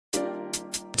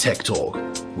Tech Talk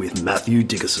with Matthew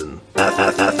Dickerson.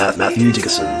 At Matthew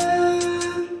Dickerson.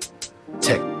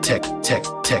 Tech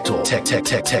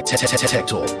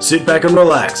Talk. Sit back and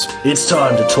relax. It's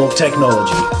time to talk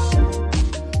technology.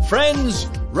 Friends,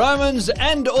 Romans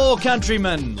and all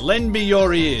countrymen, lend me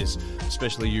your ears.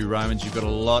 Especially you Romans, you've got a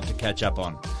lot to catch up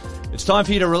on. It's time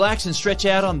for you to relax and stretch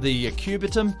out on the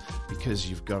cubitum because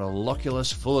you've got a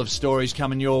loculus full of stories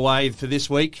coming your way for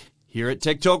this week here at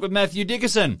Tech Talk with Matthew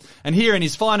Dickerson. And here in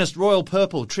his finest royal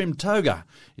purple trimmed toga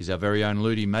is our very own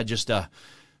Ludi Magister.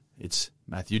 It's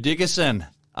Matthew Dickerson.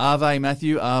 Ave,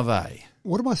 Matthew, Ave.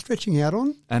 What am I stretching out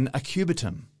on? An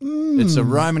cubitum. It's a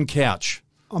Roman couch.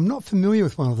 I'm not familiar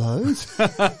with one of those.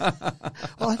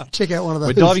 I'll have to check out one of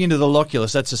those. We're diving into the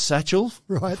loculus. That's a satchel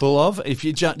right. full of. If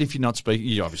you're not speaking,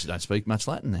 you obviously don't speak much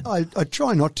Latin then. I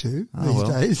try not to these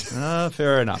days.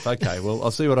 Fair enough. Okay, well,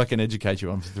 I'll see what I can educate you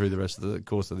on through the rest of the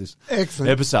course of this Excellent.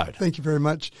 Episode. Thank you very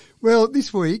much. Well,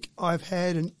 this week I've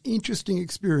had an interesting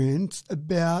experience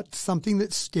about something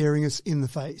that's staring us in the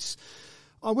face.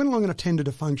 I went along and attended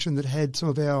a function that had some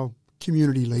of our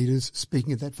community leaders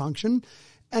speaking at that function.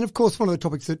 And, of course, one of the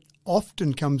topics that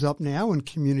often comes up now when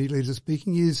community leaders are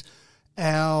speaking is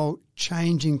our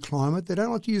changing climate. They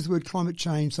don't like to use the word climate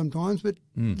change sometimes, but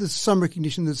there's some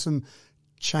recognition there's some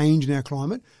change in our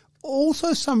climate.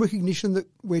 Also some recognition that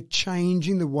we're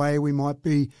changing the way we might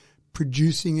be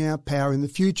producing our power in the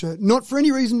future, not for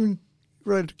any reason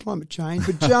related to climate change,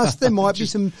 but just there might be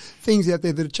some things out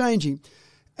there that are changing.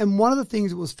 And one of the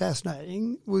things that was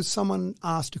fascinating was someone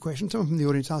from the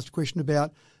audience asked a question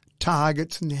about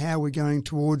targets and how we're going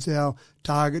towards our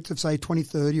targets of, say,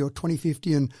 2030 or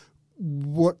 2050 and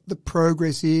what the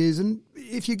progress is. And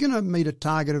if you're going to meet a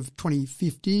target of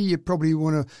 2050, you probably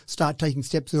want to start taking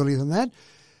steps earlier than that.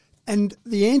 And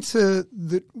the answer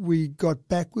that we got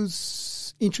back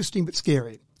was interesting but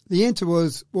scary. The answer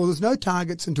was, well, there's no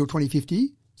targets until 2050,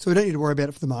 so we don't need to worry about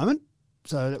it for the moment.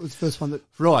 So that was the first one that...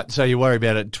 Right, so you worry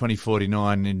about it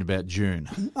 2049 in about June.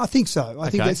 I think so.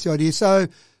 I think that's the idea. So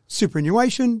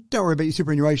superannuation, don't worry about your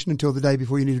superannuation until the day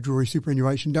before you need to draw your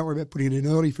superannuation. Don't worry about putting it in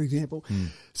early, for example.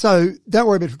 So don't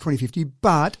worry about it for 2050,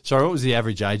 but... Sorry, what was the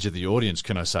average age of the audience,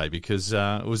 can I say? Because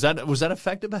was that a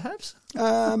factor perhaps?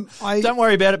 Don't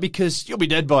worry about it because you'll be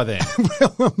dead by then.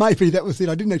 Well, maybe that was it.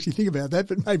 I didn't actually think about that,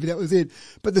 but maybe that was it.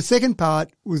 But the second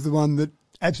part was the one that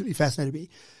absolutely fascinated me.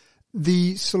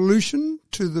 The solution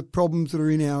to the problems that are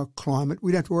in our climate,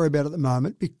 we don't have to worry about at the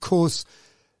moment because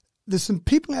there's some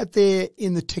people out there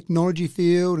in the technology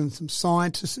field and some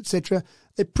scientists, etc.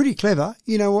 They're pretty clever.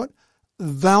 You know what?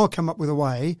 They'll come up with a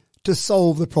way to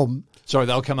solve the problem. Sorry,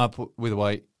 they'll come up with a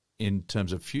way in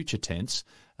terms of future tense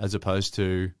as opposed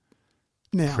to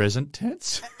present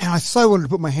tense? And I so wanted to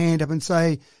put my hand up and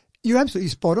say, you're absolutely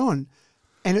spot on.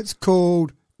 And it's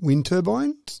called wind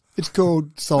turbines. It's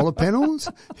called solar panels.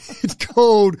 It's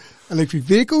called electric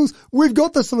vehicles. We've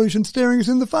got the solution staring us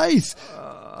in the face.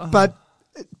 But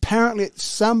apparently at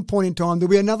some point in time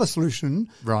there'll be another solution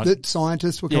that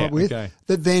scientists will come up with that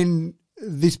then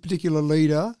this particular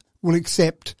leader will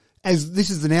accept as this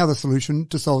is now the solution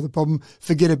to solve the problem.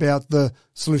 Forget about the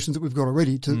solutions that we've got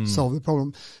already to solve the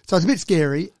problem. So it's a bit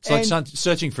scary. It's like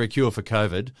searching for a cure for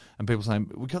COVID and people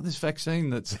saying, we got this vaccine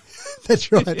that's...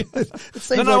 That's right.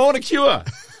 I want a cure.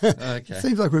 Okay. It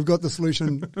seems like we've got the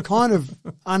solution kind of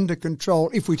under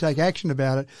control if we take action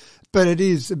about it. But it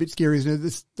is a bit scary, isn't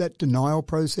it? That denial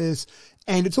process.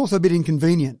 And it's also a bit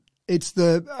inconvenient.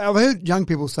 I've heard young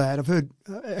people say it. I've heard,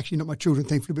 actually not my children,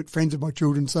 thankfully, but friends of my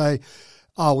children say,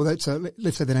 oh, well, let's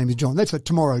say their name is John. That's a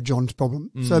tomorrow John's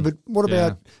problem. But what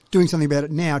about doing something about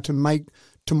it now to make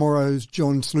tomorrow's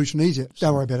John's solution easier?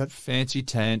 Don't worry about it. Fancy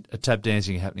tap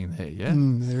dancing happening there, yeah?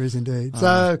 There is indeed.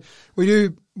 So we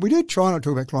do try not to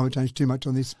talk about climate change too much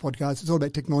on this podcast. It's all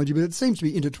about technology, but it seems to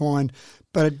be intertwined.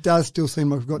 But it does still seem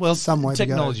like we've got some way to go.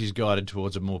 Technology is guided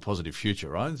towards a more positive future,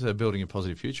 right? So building a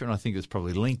positive future, and I think it's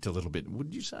probably linked a little bit,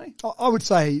 wouldn't you say? I would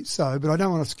say so, but I don't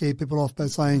want to scare people off by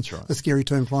saying the scary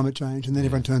term climate change, and then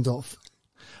everyone turns off.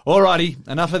 All righty,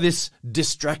 enough of this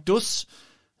distractus.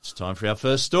 It's time for our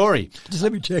first story. Just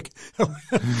let me check.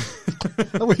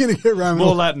 Are we going to get Roman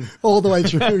more Latin all the way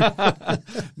through?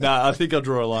 No, I think I'll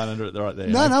draw a line under it right there.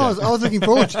 No, I was looking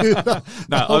forward to it.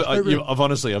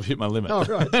 No, I've hit my limit. Oh,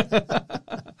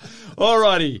 right. All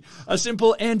righty. A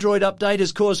simple Android update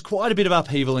has caused quite a bit of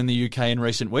upheaval in the UK in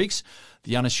recent weeks.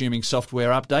 The unassuming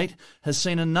software update has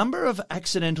seen a number of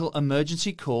accidental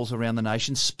emergency calls around the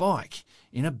nation spike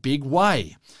in a big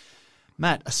way.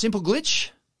 Matt, a simple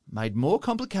glitch made more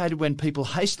complicated when people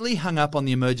hastily hung up on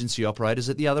the emergency operators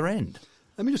at the other end.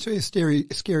 Let me just tell you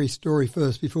a scary story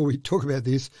first before we talk about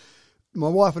this. My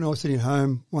wife and I were sitting at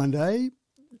home one day,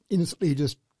 innocently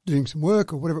just doing some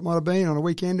work or whatever it might have been on a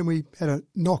weekend, and we had a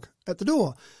knock at the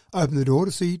door. I opened the door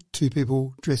to see two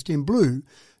people dressed in blue.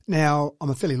 Now, I'm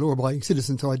a fairly law-abiding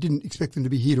citizen, so I didn't expect them to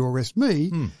be here to arrest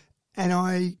me. And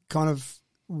I kind of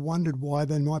wondered why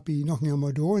they might be knocking on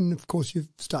my door. And, of course, you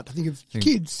start to think of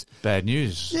kids. Bad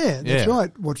news. Yeah, that's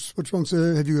right. What's wrong,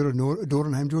 sir? Have you got a daughter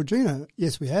named Georgina?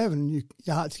 Yes, we have. And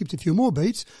your heart skips a few more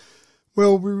beats.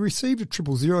 Well, we received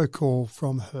a 000 call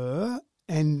from her,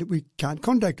 and we can't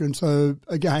contact her. And so,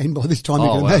 again, by this time, you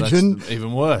can imagine. That's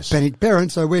even worse. Panicked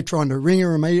parents. So we're trying to ring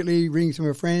her immediately, ring some of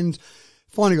her friends.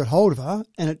 Finally got hold of her,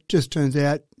 and it just turns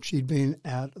out she'd been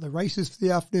out at the races for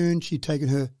the afternoon. She'd taken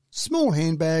her small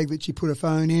handbag that she put her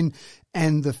phone in,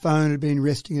 and the phone had been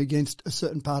resting against a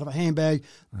certain part of a handbag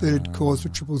that had caused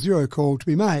a 000 call to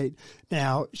be made.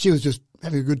 Now, she was just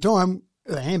having a good time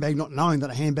with a handbag, not knowing that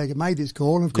a handbag had made this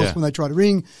call. And, of course, when they tried to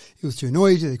ring, it was too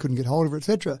noisy. They couldn't get hold of her,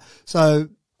 etc. So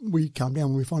we calmed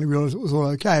down when we finally realised it was all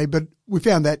okay. But we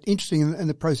found that interesting and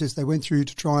the process they went through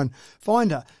to try and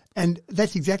find her. And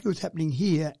that's exactly what's happening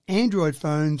here. Android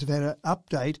phones have had an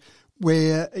update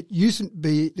where it used to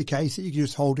be the case that you could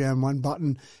just hold down one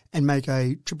button and make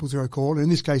a 000 call. And in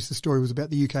this case, the story was about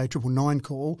the UK 999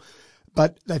 call.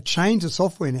 But they've changed the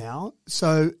software now.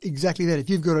 So exactly that. If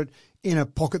you've got it in a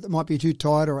pocket that might be too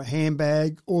tight or a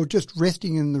handbag or just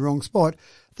resting in the wrong spot,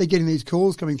 they're getting these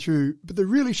calls coming through. But the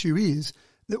real issue is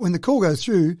that when the call goes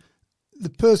through, the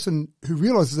person who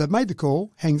realises they've made the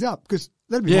call hangs up, because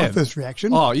that'd be my first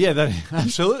reaction. Oh, yeah,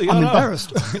 absolutely. I'm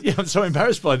embarrassed. Yeah, I'm so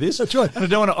embarrassed by this. That's right. And I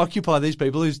don't want to occupy these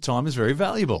people whose time is very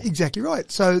valuable. Exactly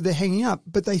right. So they're hanging up.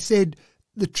 But they said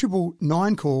the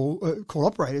 999 call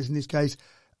operators in this case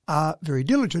are very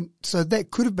diligent. So that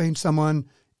could have been someone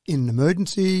in an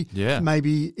emergency. Yeah.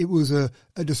 Maybe it was a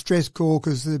distress call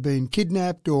because they've been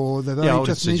kidnapped or they've I only would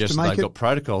just managed suggest to make they've it. got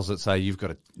protocols that say you've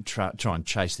got to try and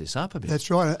chase this up a bit. That's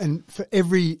right. And for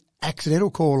every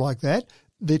accidental call like that,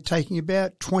 they're taking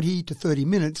about 20 to 30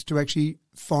 minutes to actually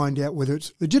find out whether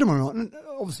it's legitimate or not. And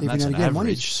obviously, and that's every now an and again,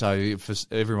 average. So for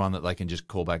everyone that they can just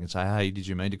call back and say, hey, did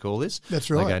you mean to call this?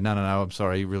 That's right. They go, no, I'm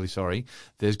sorry, really sorry.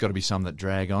 There's got to be some that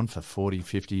drag on for 40,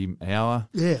 50 hour.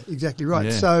 Yeah, exactly right.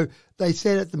 Yeah. So they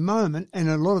said at the moment, and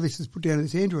a lot of this is put down in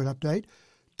this Android update,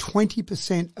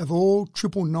 20% of all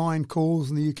 999 calls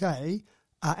in the UK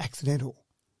are accidental.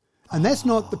 And that's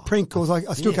not the prank calls.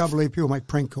 I still can't believe people make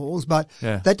prank calls, but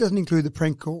that doesn't include the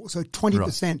prank calls. So 20%.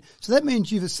 Right. So that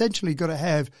means you've essentially got to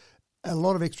have a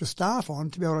lot of extra staff on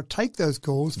to be able to take those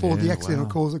calls for the accidental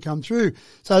calls that come through.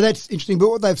 So that's interesting.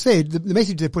 But what they've said, the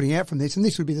message they're putting out from this, and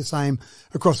this would be the same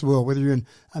across the world, whether you're in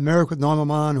America with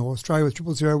 911 or Australia with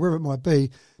 000, wherever it might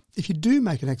be, if you do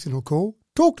make an accidental call,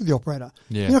 talk to the operator.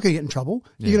 Yeah. You're not going to get in trouble.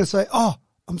 Yeah. You're going to say, oh,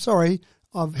 I'm sorry,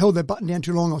 I've held that button down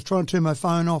too long, I was trying to turn my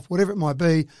phone off, whatever it might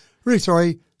be. Really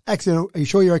sorry, accidental. Are you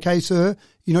sure you're okay, sir?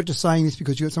 You're not just saying this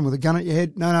because you got someone with a gun at your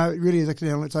head. No, it really is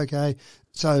accidental. It's okay.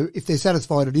 So if they're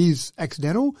satisfied it is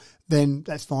accidental, then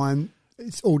that's fine.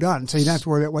 It's all done. So you don't have to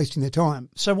worry about wasting their time.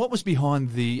 So what was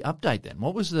behind the update then?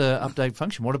 What was the update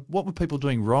function? What were people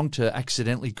doing wrong to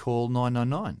accidentally call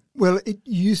 999? Well, it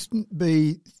used to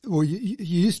be, well, you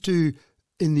used to,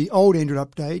 in the old Android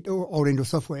update or old Android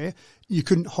software, you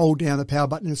couldn't hold down the power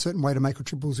button in a certain way to make a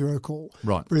 000 call.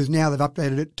 Right. Whereas now they've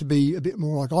updated it to be a bit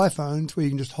more like iPhones where you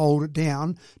can just hold it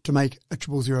down to make a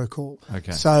 000 call.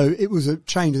 Okay. So it was a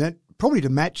change in that, probably to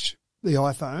match the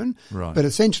iPhone. Right. But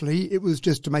essentially it was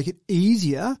just to make it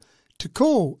easier to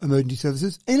call emergency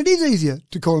services. And it is easier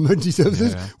to call emergency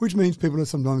services, which means people are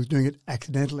sometimes doing it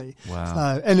accidentally. Wow.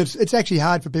 So, and it's actually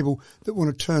hard for people that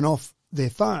want to turn off their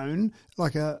phone,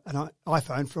 like an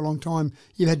iPhone for a long time.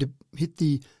 You've had to hit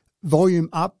the volume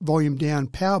up, volume down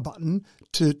power button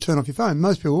to turn off your phone.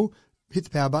 Most people hit the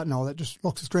power button, that just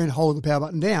locks the screen, hold the power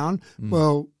button down.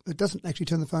 Well, it doesn't actually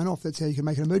turn the phone off. That's how you can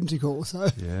make an emergency call. So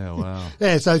yeah, wow.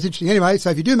 Yeah, so it's interesting. Anyway, so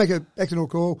if you do make an accidental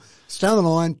call, stay on the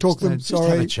line, talk to them, just sorry.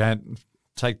 have a chat.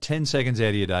 Take 10 seconds out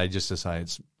of your day just to say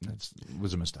it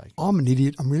was a mistake. I'm an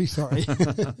idiot. I'm really sorry.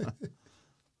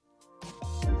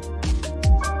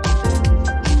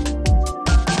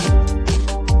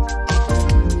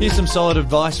 Here's some solid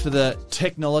advice for the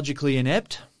technologically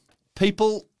inept.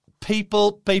 People,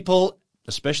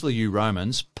 especially you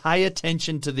Romans, pay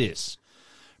attention to this.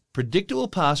 Predictable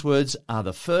passwords are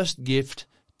the first gift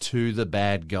to the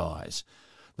bad guys.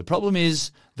 The problem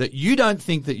is that you don't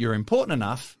think that you're important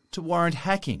enough to warrant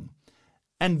hacking.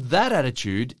 And that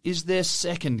attitude is their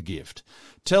second gift.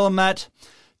 Tell them, Matt.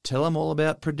 Tell them all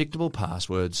about predictable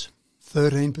passwords.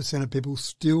 13% of people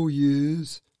still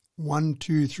use 1,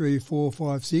 2, 3, 4,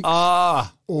 5, 6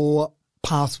 or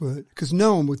password, because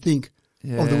no one would think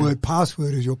of the word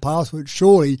password as your password.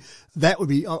 Surely that would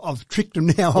be, I've tricked them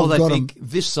now. Well, I've they got think 'em.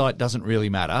 this site doesn't really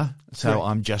matter, so Correct.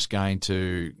 I'm just going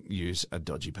to use a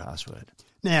dodgy password.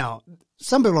 Now,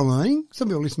 some people are learning, some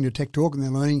people are listening to Tech Talk and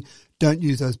they're learning, don't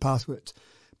use those passwords.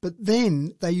 But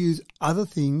then they use other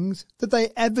things that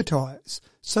they advertise.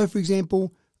 So, for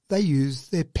example, they use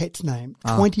their pet's name.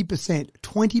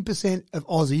 20% of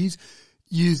Aussies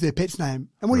use their pet's name.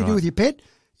 And what do you do with your pet?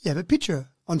 You have a picture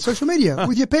on social media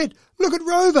with your pet. Look at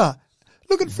Rover.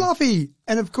 Look at Fluffy.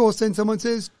 And, of course, then someone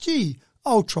says, gee,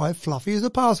 I'll try Fluffy as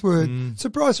a password.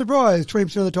 Surprise, surprise.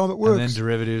 20% of the time it works. And then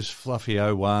derivatives, Fluffy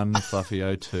 01,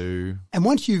 Fluffy 02. And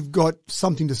once you've got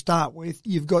something to start with,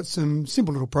 you've got some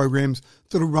simple little programs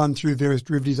that'll run through various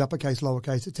derivatives, uppercase,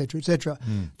 lowercase, et cetera, et cetera.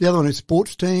 The other one is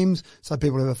sports teams. So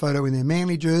people have a photo in their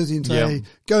Manly jersey and say,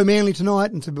 go Manly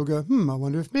tonight. And so people go, I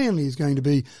wonder if Manly is going to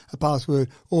be a password.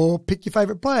 Or pick your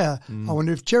favourite player. I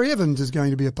wonder if Cherry Evans is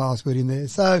going to be a password in there.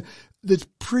 So it's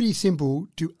pretty simple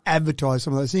to advertise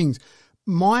some of those things.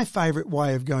 My favourite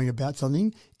way of going about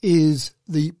something is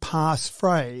the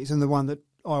passphrase, and the one that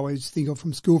I always think of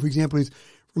from school, for example, is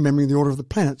remembering the order of the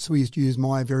planets. We used to use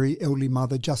my very elderly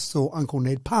mother just saw Uncle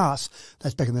Ned pass.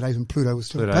 That's back in the days when Pluto was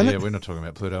still a planet. Yeah, we're not talking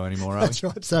about Pluto anymore, are That's we?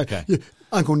 right. So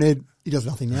Uncle Ned, he does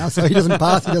nothing now, so he doesn't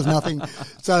pass, he does nothing.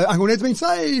 So Uncle Ned's been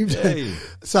saved. Yay.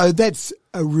 So that's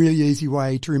a really easy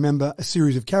way to remember a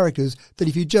series of characters that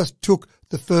if you just took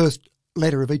the first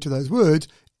letter of each of those words,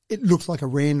 it looks like a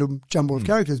random jumble of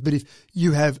characters. But if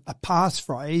you have a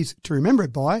passphrase to remember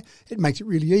it by, it makes it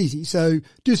really easy. So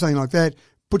do something like that.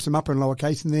 Put some upper and lower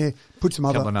case in there. Put some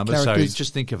other Couple of numbers. characters. So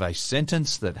just think of a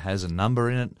sentence that has a number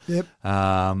in it. Yep.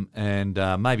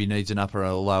 And maybe needs an upper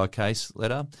or lower case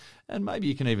letter. And maybe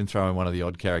you can even throw in one of the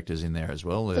odd characters in there as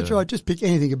well. That's right. Just pick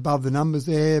anything above the numbers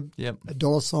there. Yep. A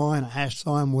dollar sign, a hash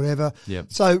sign, whatever. Yep.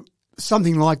 So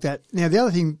something like that. Now, the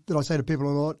other thing that I say to people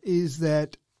a lot is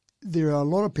that there are a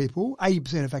lot of people,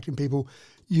 80% of factoring people,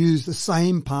 use the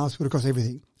same password across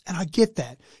everything. And I get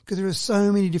that because there are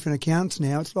so many different accounts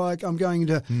now. It's like I'm going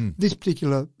into this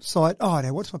particular site. Oh,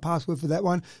 now what's my password for that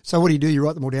one? So what do? You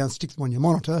write them all down, stick them on your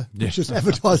monitor, just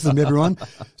advertise them to everyone.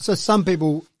 So some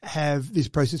people have this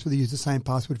process where they use the same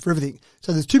password for everything.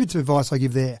 So there's two bits of advice I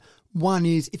give there. One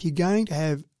is if you're going to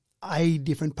have a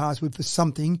different password for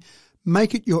something,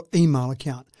 make it your email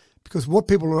account. Because what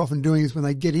people are often doing is when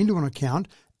they get into an account,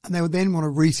 and they would then want to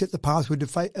reset the password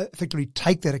to effectively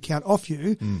take that account off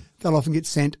you, they'll often get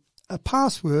sent a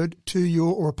password to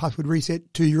your, or a password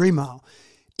reset to your email.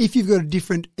 If you've got a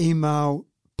different email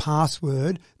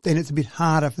password, then it's a bit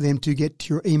harder for them to get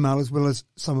to your email as well as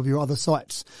some of your other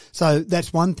sites. So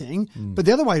that's one thing. But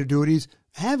the other way to do it is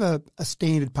have a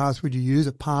standard password you use,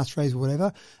 a passphrase or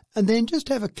whatever, and then just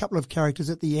have a couple of characters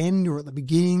at the end or at the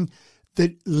beginning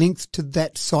that links to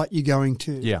that site you're going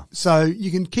to. Yeah. So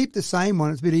you can keep the same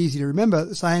one. It's a bit easy to remember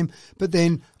the same, but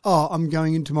then, I'm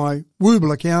going into my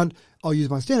Wooble account. I'll use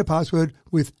my standard password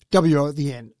with WO at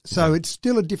the end. So it's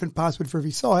still a different password for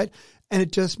every site, and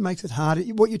it just makes it harder.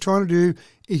 What you're trying to do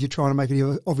is you're trying to make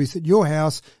it obvious that your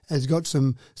house has got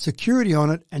some security on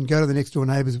it and go to the next door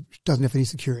neighbours which doesn't have any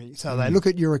security. So they look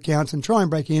at your accounts and try and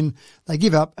break in. They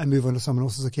give up and move on to someone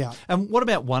else's account. And what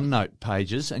about OneNote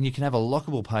pages? And you can have a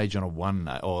lockable page on a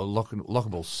OneNote or a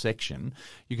lockable section.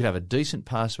 You could have a decent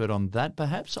password on that,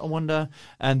 perhaps, I wonder,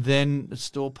 and then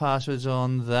store passwords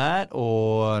on that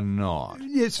or not?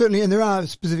 Yeah, certainly. And there are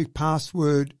specific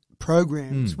password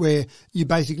programs where you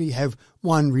basically have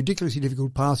one ridiculously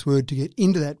difficult password to get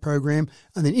into that program,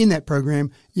 and then in that program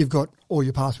you've got all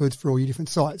your passwords for all your different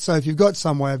sites. So if you've got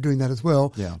some way of doing that as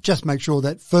well, just make sure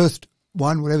that first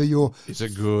one, whatever your... It's a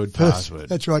good password.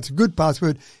 That's right. It's a good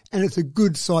password, and it's a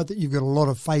good site that you've got a lot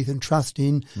of faith and trust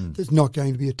in that's not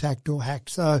going to be attacked or hacked.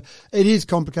 So it is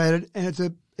complicated, and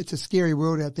it's a scary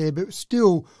world out there, but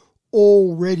still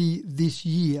already this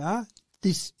year,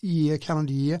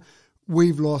 calendar year,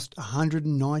 we've lost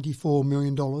 $194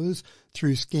 million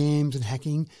through scams and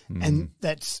hacking, and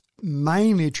that's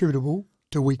mainly attributable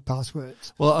to weak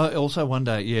passwords. Well, I also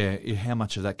wonder, how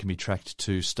much of that can be tracked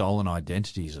to stolen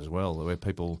identities as well, where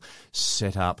people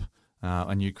set up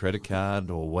a new credit card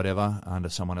or whatever under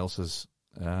someone else's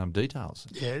details.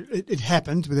 Yeah, it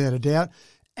happens without a doubt,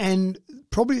 and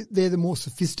probably they're the more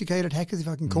sophisticated hackers, if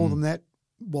I can call them that,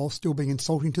 while still being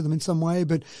insulting to them in some way,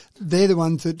 but they're the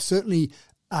ones that certainly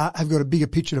have got a bigger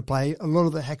picture to play. A lot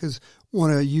of the hackers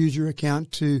want to use your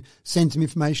account to send some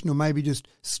information or maybe just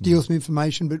steal some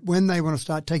information. But when they want to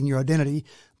start taking your identity,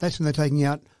 that's when they're taking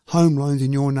out home loans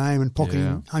in your name and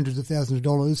pocketing hundreds of thousands of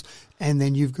dollars. And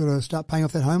then you've got to start paying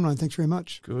off that home loan. Thanks very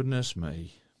much. Goodness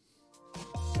me.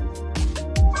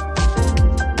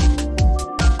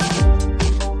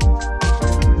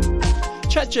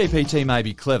 ChatGPT may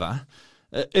be clever.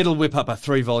 It'll whip up a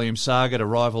 3-volume saga to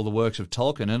rival the works of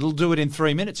Tolkien, and it'll do it in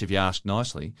 3 minutes if you ask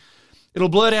nicely. It'll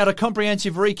blurt out a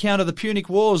comprehensive recount of the Punic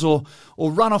Wars or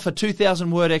run off a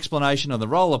 2,000-word explanation on the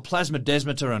role of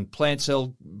plasmodesmata and plant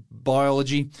cell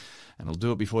biology, and it'll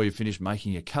do it before you finish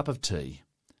making a cup of tea.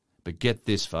 But get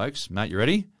this, folks. Mate, you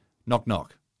ready? Knock,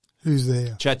 knock. Who's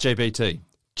there? ChatGPT.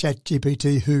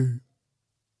 ChatGPT who?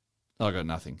 I got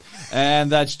nothing.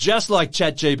 And that's just like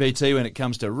ChatGPT when it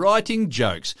comes to writing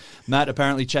jokes. Matt,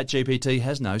 apparently ChatGPT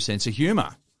has no sense of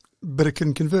humour. But it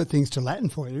can convert things to Latin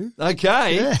for you.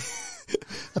 Okay. Yeah.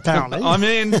 Apparently. I'm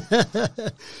in.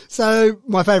 So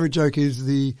my favourite joke is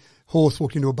the horse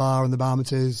walked into a bar and the barman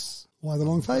says, "Why the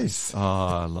long face?" Oh,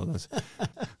 I love this.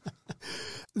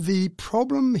 The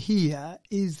problem here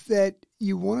is that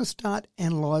you want to start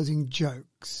analysing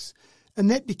jokes, and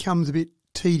that becomes a bit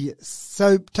tedious.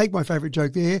 So take my favourite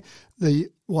joke there, the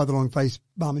 "Why the long face"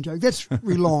 barman joke. That's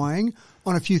relying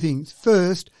on a few things.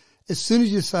 First, as soon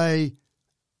as you say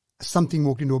something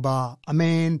walked into a bar, a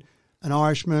man, an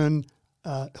Irishman,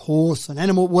 a horse, an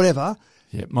animal, whatever.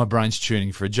 Yeah, my brain's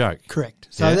tuning for a joke. Correct.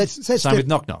 So Yeah? that's Same with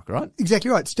knock knock, right? Exactly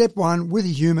right. Step one with a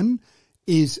human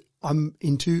is I'm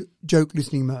into joke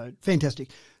listening mode. Fantastic.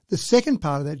 The second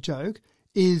part of that joke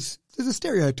is there's a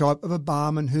stereotype of a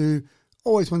barman who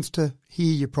always wants to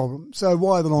hear your problem. So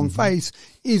why the long face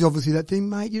is obviously that thing,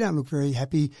 mate, you don't look very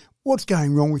happy. What's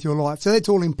going wrong with your life? So that's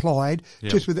all implied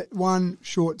just with that one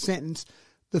short sentence.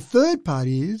 The third part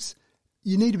is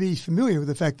you need to be familiar with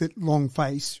the fact that long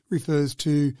face refers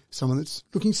to someone that's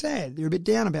looking sad. They're a bit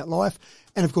down about life.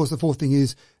 And, of course, the fourth thing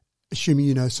is assuming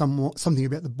you know something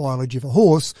about the biology of a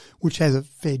horse, which has a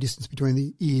fair distance between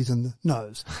the ears and the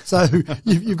nose. So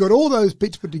you've got all those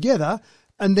bits put together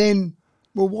and then,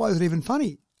 well, why is it even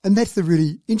funny? And that's the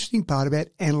really interesting part about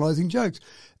analysing jokes.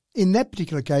 In that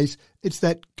particular case, it's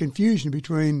that confusion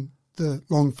between the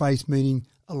long face meaning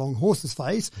a long horse's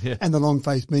face and the long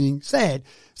face meaning sad.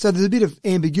 So there's a bit of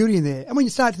ambiguity in there. And when you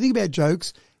start to think about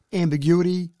jokes,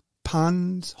 ambiguity,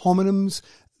 puns, homonyms,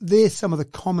 they're some of the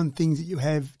common things that you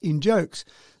have in jokes.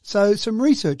 So some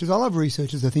researchers, I love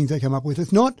researchers, the things they come up with.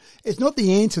 It's not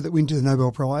the answer that wins the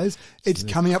Nobel Prize. It's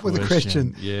coming up with a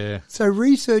question. Yeah. So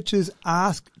researchers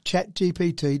asked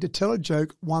ChatGPT to tell a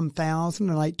joke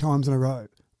 1,008 times in a row.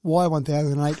 Why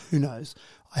 1,008? Who knows?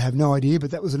 I have no idea,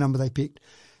 but that was the number they picked.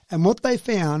 And what they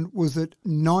found was that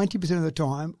 90% of the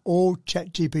time, all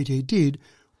ChatGPT did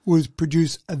was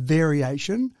produce a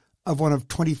variation of one of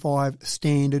 25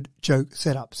 standard joke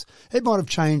setups. It might have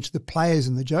changed the players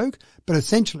in the joke, but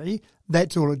essentially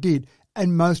that's all it did.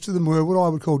 And most of them were what I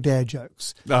would call dad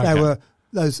jokes. Okay. They were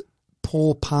those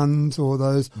poor puns or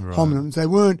those homonyms. They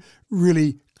weren't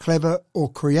really clever or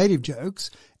creative jokes.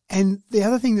 And the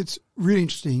other thing that's really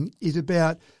interesting is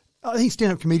about, I think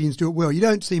stand-up comedians do it well. You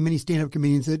don't see many stand-up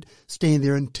comedians that stand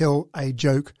there and tell a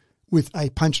joke with a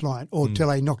punchline or tell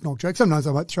a knock-knock joke. Sometimes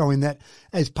I might throw in that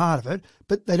as part of it,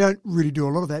 but they don't really do a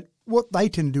lot of that. What they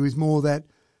tend to do is more that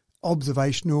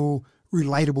observational,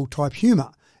 relatable type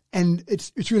humour. And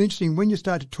it's really interesting when you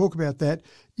start to talk about that,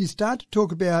 you start to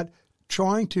talk about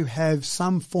trying to have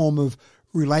some form of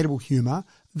relatable humour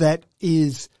that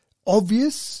is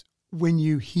obvious when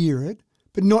you hear it,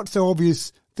 but not so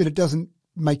obvious that it doesn't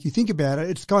make you think about it.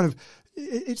 It's kind of,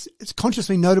 it's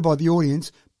consciously noted by the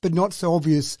audience, but not so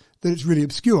obvious that it's really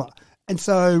obscure. And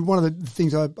so one of the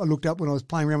things I looked up when I was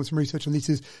playing around with some research on this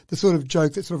is the sort of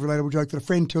joke, that sort of relatable joke that a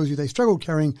friend tells you they struggled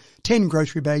carrying 10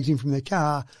 grocery bags in from their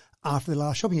car after their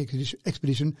last shopping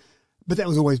expedition, but that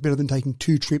was always better than taking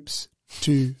 2 trips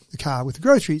to the car with the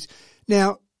groceries.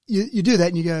 Now, you do that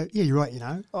and you go, yeah, you're right, you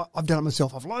know, I've done it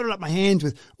myself. I've loaded up my hands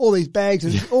with all these bags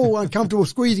and it's all uncomfortable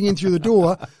squeezing in through the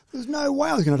door. There's no way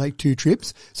I was going to take 2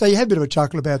 trips. So you have a bit of a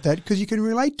chuckle about that because you can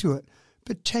relate to it.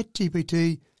 But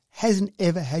ChatGPT hasn't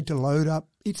ever had to load up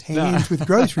its hands with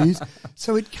groceries,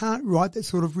 so it can't write that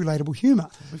sort of relatable humour.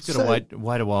 We've got to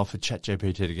wait a while for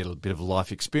ChatGPT to get a bit of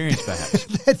life experience,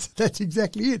 perhaps. That's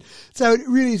exactly it. So it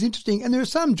really is interesting. And there are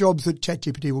some jobs that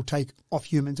ChatGPT will take off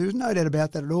humans. There's no doubt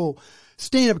about that at all.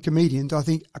 Stand-up comedians, I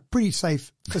think, are pretty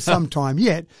safe for some time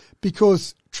yet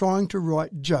because trying to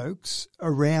write jokes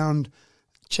around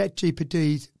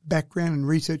ChatGPT's background and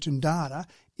research and data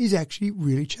is actually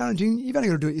really challenging. You've only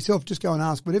got to do it yourself. Just go and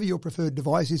ask whatever your preferred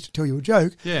device is to tell you a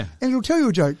joke. Yeah. And it'll tell you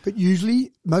a joke. But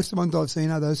usually most of the ones I've seen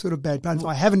are those sort of bad puns.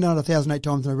 I haven't done it 1,008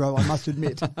 times in a row, I must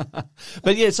admit.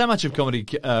 But yeah, so much of comedy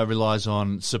relies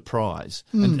on surprise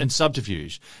and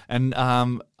subterfuge. And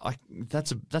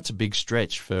that's a big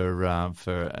stretch for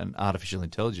an artificial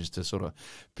intelligence to sort of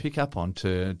pick up on,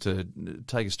 to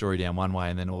take a story down one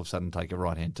way and then all of a sudden take a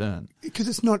right-hand turn. Because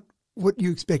it's not what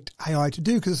you expect AI to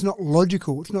do because it's not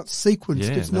logical. It's not sequenced.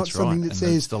 Yeah, it's not that's something right. that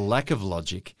And saes it's the lack of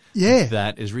logic Yeah.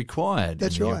 that is required.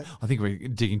 That's And right. I think we're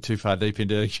digging too far deep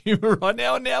into humour right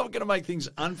now, and now we're going to make things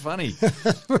unfunny.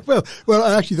 well,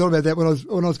 I actually thought about that when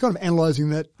I was kind of analysing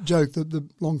that joke, the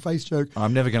long face joke.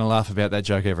 I'm never going to laugh about that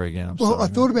joke ever again. I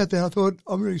thought about that. I thought,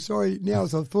 I'm really sorry now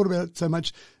as I've thought about it so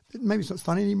much, maybe it's not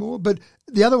funny anymore. But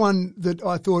the other one that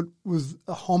I thought was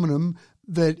a homonym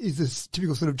that is this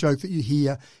typical sort of joke that you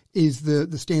hear is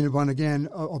the standard one again.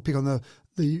 I'll pick on the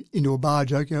into a bar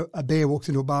joke. You know, a bear walks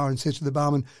into a bar and says to the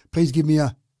barman, "Please give me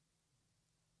a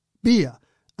beer."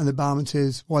 And the barman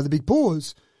says, "Why the big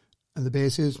pause?" And the bear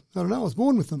says, "I don't know, I was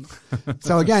born with them."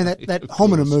 So again, that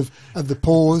homonym of the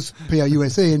pause,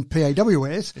 P-O-U-S-E and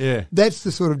P-A-W-S, Yeah. that's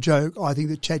the sort of joke I think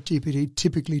that ChatGPT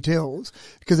typically tells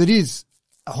because it is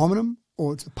a homonym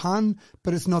or it's a pun,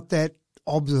 but it's not that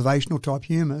observational type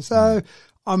humour. So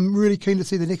I'm really keen to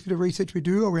see the next bit of research we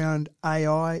do around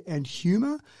AI and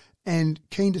humour and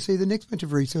keen to see the next bunch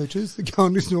of researchers that go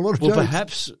and listen to a lot of jokes. Well,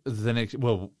 perhaps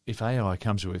if AI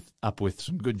comes up with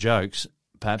some good jokes,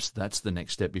 perhaps that's the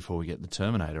next step before we get the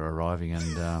Terminator arriving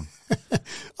and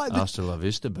hasta la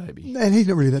vista, baby. And he's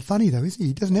not really that funny though, is he?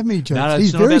 He doesn't have many jokes. No, He's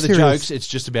it's not very about the serious. jokes. It's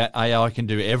just about AI can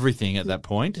do everything at that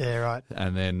point. Yeah, right.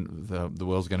 And then the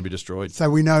world's going to be destroyed.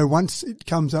 So we know once it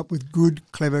comes up with good,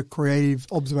 clever, creative,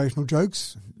 observational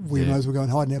jokes, we know as we'll go and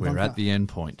hide in our bunker. We're at the end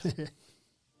point.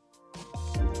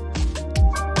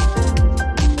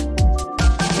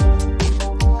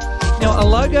 Now, a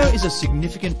logo is a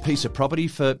significant piece of property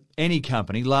for any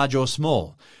company, large or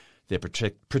small. They're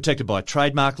protected by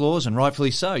trademark laws, and rightfully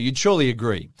so. You'd surely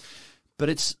agree. But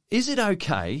is it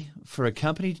okay for a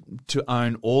company to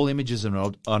own all images of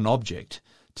an object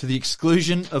to the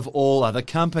exclusion of all other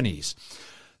companies?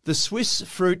 The Swiss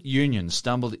Fruit Union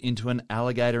stumbled into an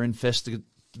alligator-infested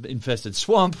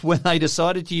swamp when they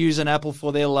decided to use an apple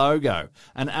for their logo.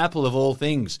 An apple of all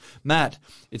things. Matt,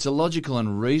 it's a logical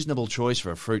and reasonable choice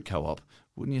for a fruit co-op,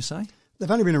 wouldn't you say? They've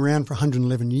only been around for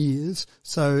 111 years,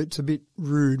 so it's a bit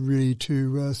rude really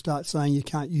to start saying you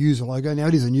can't use a logo. Now,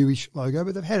 it is a newish logo,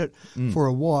 but they've had it for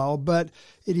a while. But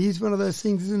it is one of those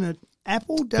things, isn't it?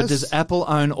 But does Apple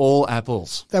own all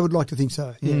apples? They would like to think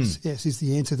so, yes. Yes, is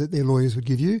the answer that their lawyers would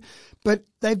give you. But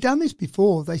they've done this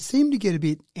before. They seem to get a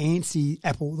bit antsy,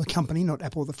 Apple, the company, not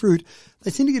Apple, the fruit. They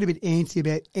seem to get a bit antsy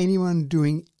about anyone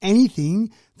doing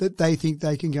anything that they think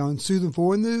they can go and sue them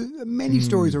for. And there are many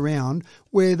stories around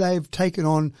where they've taken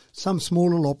on some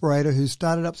small little operator who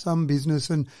started up some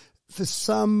business and for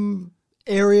some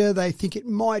area they think it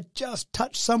might just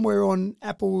touch somewhere on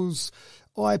Apple's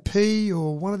IP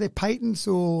or one of their patents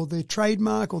or their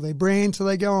trademark or their brand, so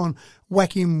they go on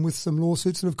whack him with some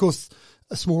lawsuits. And of course,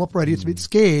 a small operator gets a bit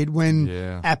scared when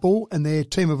Apple and their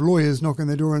team of lawyers knock on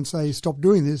their door and say, "Stop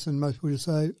doing this," and most people just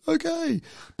say, "Okay."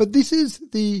 But this is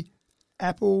the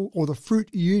Apple or the Fruit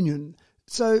Union.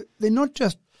 So they're not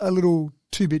just a little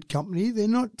two-bit company. They're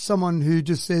not someone who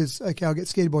just says, "Okay, I'll get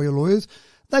scared by your lawyers."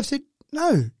 They've said,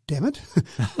 "No, damn it.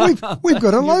 We've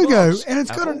got a logo and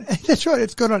it's got that's right,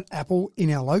 it's got an apple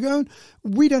in our logo.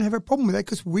 We don't have a problem with that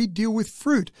because we deal with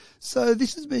fruit." So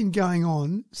this has been going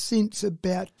on since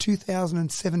about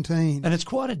 2017. And it's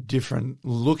quite a different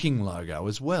looking logo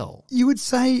as well. You would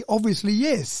say, obviously,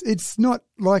 yes. It's not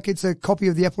like it's a copy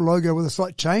of the Apple logo with a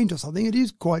slight change or something. It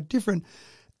is quite different.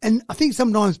 And I think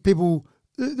sometimes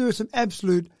there are some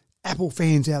absolute Apple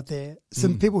fans out there,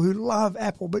 some people who love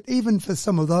Apple, but even for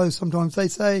some of those, sometimes they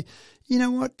say, you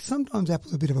know what, sometimes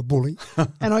Apple's a bit of a bully.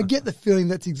 And I get the feeling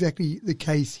that's exactly the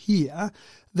case here,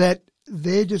 that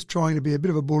they're just trying to be a bit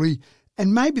of a bully,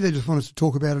 and maybe they just want us to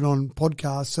talk about it on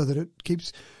podcasts so that it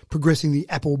keeps progressing the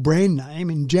Apple brand name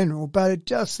in general. But it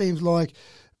just seems like,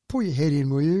 pull your head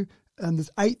in, will you? And there's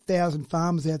 8,000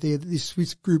 farmers out there that this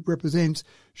Swiss group represents.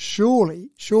 Surely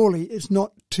it's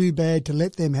not too bad to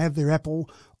let them have their Apple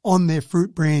on their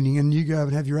fruit branding, and you go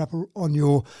and have your Apple on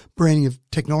your branding of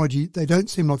technology. They don't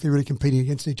seem like they're really competing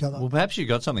against each other. Well, perhaps you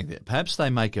got something there. Perhaps they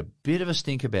make a bit of a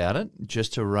stink about it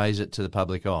just to raise it to the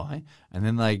public eye, and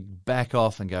then they back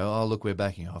off and go, "Oh, look, we're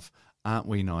backing off. Aren't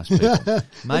we nice people?"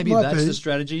 Maybe that's the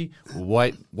strategy.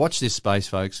 Wait, watch this space,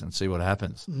 folks, and see what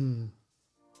happens.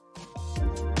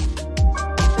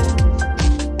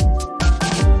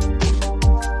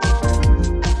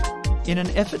 In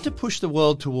an effort to push the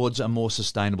world towards a more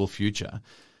sustainable future,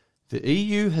 the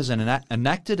EU has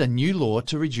enacted a new law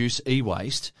to reduce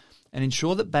e-waste and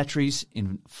ensure that batteries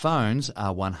in phones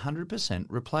are 100%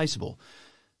 replaceable.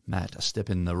 Matt, a step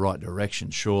in the right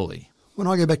direction, surely. When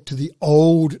I go back to the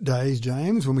old days,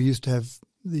 James, when we used to have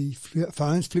the flip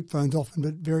phones often,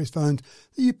 but various phones,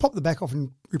 you pop the back off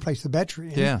and replace the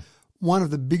battery. And one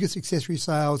of the biggest accessory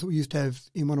sales that we used to have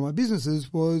in one of my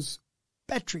businesses was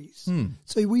batteries.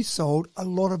 So we sold a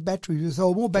lot of batteries. We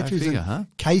sold more batteries than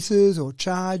cases or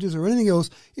chargers or anything else.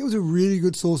 It was a really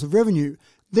good source of revenue.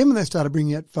 Then when they started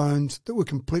bringing out phones that were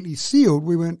completely sealed,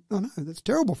 we went, oh no, that's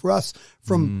terrible for us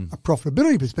from a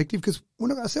profitability perspective because we're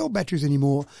not going to sell batteries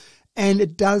anymore. And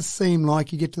it does seem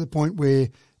like you get to the point where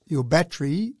your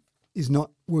battery is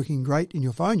not working great in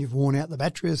your phone. You've worn out the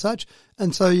battery as such.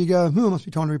 And so you go, it must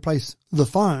be time to replace the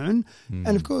phone.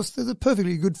 And of course, there's a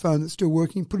perfectly good phone that's still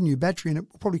working. Put a new battery in it.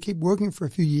 Will probably keep working for a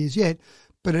few years yet,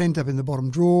 but it ends up in the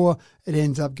bottom drawer. It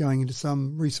ends up going into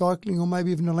some recycling or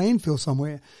maybe even a landfill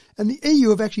somewhere. And the EU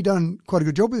have actually done quite a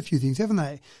good job with a few things, haven't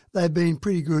they? They've been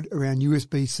pretty good around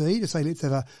USB-C to say let's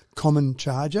have a common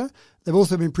charger. They've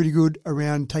also been pretty good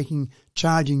around taking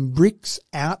charging bricks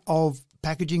out of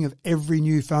packaging of every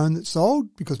new phone that's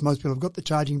sold because most people have got the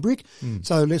charging brick.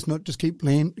 So let's not just keep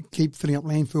filling up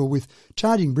landfill with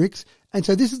charging bricks. And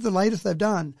so this is the latest they've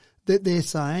done, that they're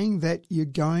saying that you're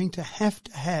going to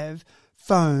have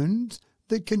phones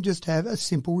that can just have a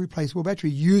simple replaceable battery,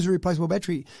 user replaceable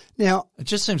battery. Now, it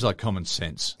just seems like common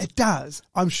sense. It does.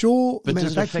 I'm sure but the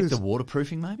manufacturers... does it affect the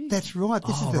waterproofing maybe? That's right.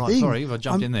 This is the right. thing. Sorry if I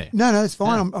jumped in there. No, it's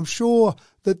fine. I'm sure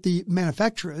that the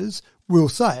manufacturers will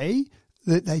say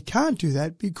that they can't do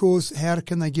that because how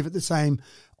can they give it the same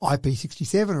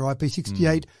IP67 or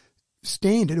IP68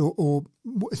 standard or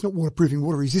it's not waterproofing,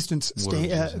 water resistance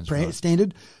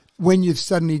standard when you've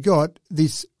suddenly got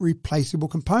this replaceable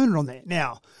component on there.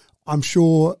 Now, I'm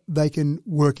sure they can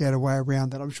work out a way around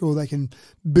that. I'm sure they can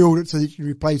build it so that you can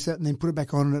replace it and then put it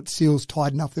back on and it seals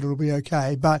tight enough that it'll be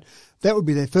okay. But that would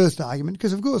be their first argument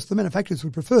because, of course, the manufacturers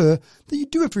would prefer that you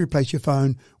do have to replace your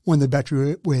phone when the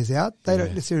battery wears out. They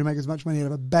don't necessarily make as much money out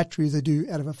of a battery as they do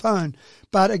out of a phone.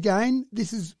 But again,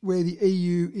 this is where the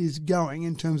EU is going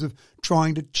in terms of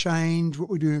trying to change what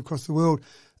we're doing across the world.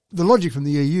 The logic from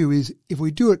the EU is if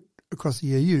we do it across the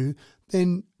EU,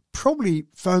 then probably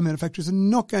phone manufacturers are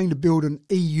not going to build an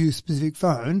EU-specific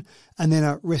phone and then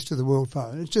a rest of the world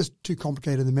phone. It's just too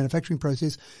complicated, the manufacturing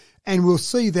process. And we'll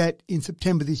see that in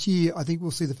September this year. I think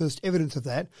we'll see the first evidence of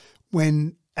that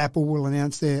when Apple will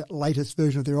announce their latest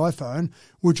version of their iPhone,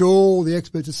 which all the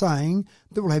experts are saying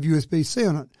that will have USB-C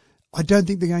on it. I don't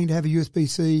think they're going to have a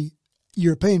USB-C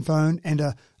European phone and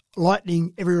a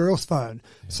Lightning everywhere else phone.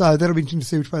 So that'll be interesting to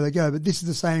see which way they go. But this is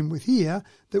the same with here,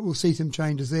 that we'll see some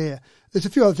changes there. There's a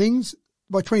few other things.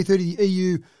 By 2030, the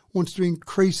EU wants to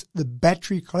increase the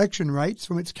battery collection rates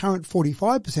from its current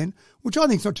 45%, which I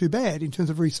think is not too bad in terms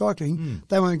of recycling.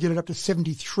 They want to get it up to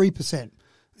 73%.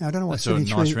 Now, I don't know what that's a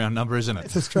nice round number, isn't it?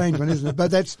 It's a strange one, isn't it?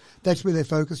 But that's where they're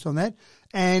focused on that.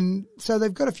 And so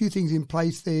they've got a few things in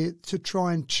place there to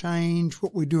try and change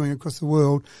what we're doing across the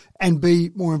world and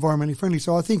be more environmentally friendly.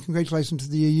 So I think congratulations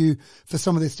to the EU for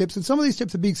some of their steps. And some of these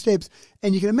steps are big steps.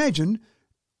 And you can imagine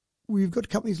we've got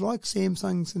companies like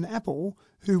Samsung and Apple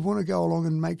who want to go along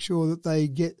and make sure that they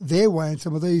get their way in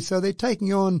some of these. So they're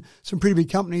taking on some pretty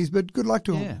big companies, but good luck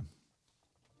to them.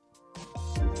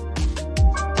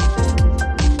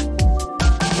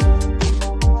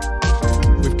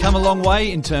 Come a long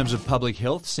way in terms of public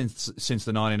health since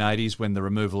the 1980s when the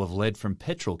removal of lead from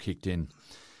petrol kicked in.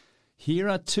 Here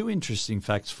are two interesting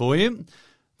facts for you.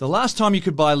 The last time you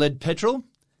could buy lead petrol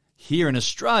here in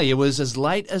Australia was as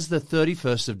late as the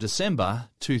 31st of December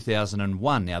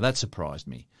 2001. Now that surprised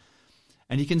me.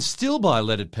 And you can still buy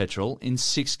leaded petrol in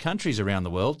 6 countries around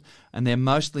the world, and they're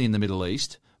mostly in the Middle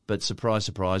East, but surprise,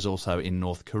 surprise, also in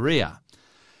North Korea.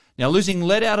 Now, losing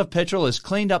lead out of petrol has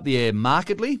cleaned up the air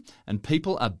markedly, and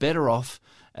people are better off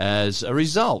as a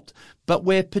result. But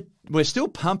we're still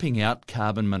pumping out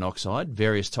carbon monoxide,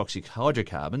 various toxic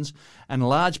hydrocarbons, and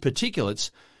large particulates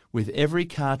with every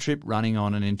car trip running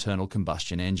on an internal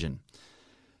combustion engine.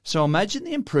 So imagine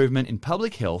the improvement in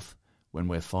public health when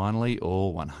we're finally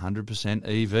all 100%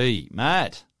 EV.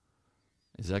 Matt,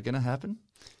 is that going to happen?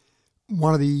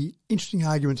 One of the interesting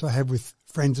arguments I have with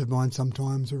friends of mine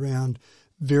sometimes around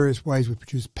various ways we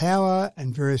produce power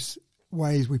and various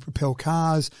ways we propel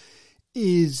cars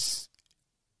is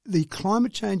the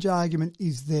climate change argument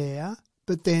is there,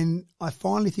 but then I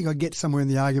finally think I get somewhere in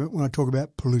the argument when I talk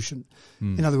about pollution.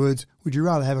 In other words, would you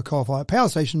rather have a coal-fired power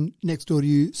station next door to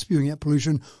you spewing out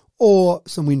pollution or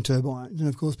some wind turbines? And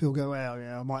of course people go, well,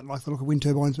 yeah, I might like the look of wind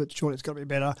turbines, but surely it's got to be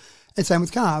better. And same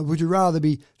with cars. Would you rather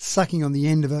be sucking on the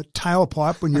end of a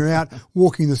tailpipe when you're out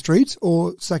walking the streets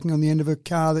or sucking on the end of a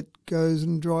car that goes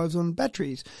and drives on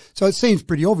batteries? So it seems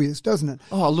pretty obvious, doesn't it?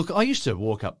 Oh, look, I used to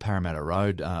walk up Parramatta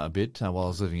Road a bit while I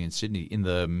was living in Sydney in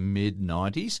the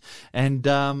mid-90s. And,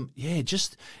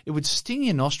 it would sting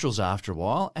your nostrils after a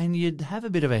while and you'd have a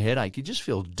bit of a headache. You'd just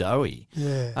feel doughy.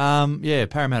 Yeah.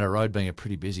 Parramatta Road being a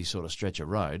pretty busy sort of stretch of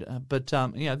road. But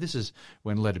this is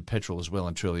when leaded petrol was well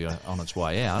and truly on its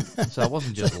way out. So it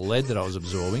wasn't just lead that I was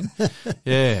absorbing.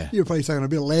 Yeah. You're probably sucking a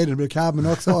bit of lead and a bit of carbon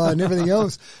monoxide and everything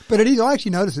else. But it is, I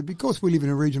actually notice it because we live in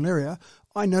a regional area.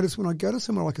 I notice when I go to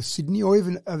somewhere like a Sydney or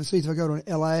even overseas, if I go to an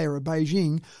LA or a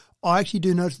Beijing, I actually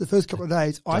do notice the first couple of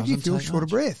days, I actually feel short of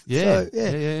breath.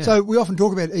 Yeah. So we often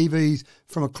talk about EVs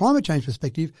from a climate change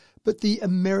perspective, but the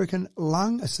American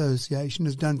Lung Association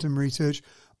has done some research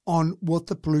on what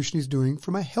the pollution is doing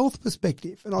from a health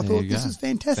perspective. And I thought this is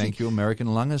fantastic. Thank you,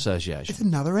 American Lung Association. It's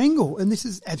another angle, and this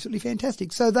is absolutely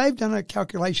fantastic. So they've done a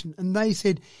calculation, and they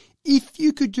said if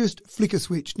you could just flick a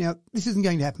switch, now this isn't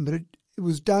going to happen, but it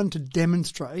was done to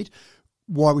demonstrate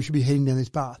why we should be heading down this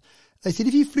path. They said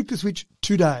if you flicked a switch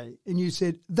today and you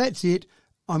said, that's it,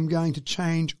 I'm going to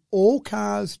change all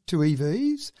cars to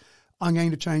EVs, I'm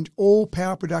going to change all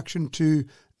power production to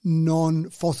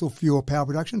non-fossil fuel power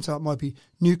production, so it might be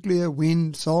nuclear,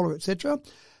 wind, solar, etc.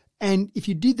 And if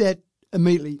you did that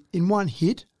immediately in one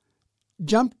hit,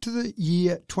 jump to the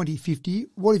year 2050,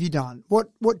 what have you done?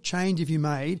 What change have you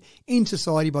made in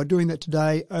society by doing that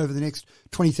today over the next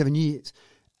 27 years?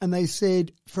 And they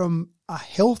said from a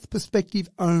health perspective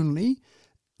only,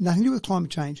 nothing to do with climate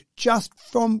change, just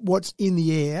from what's in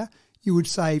the air, you would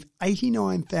save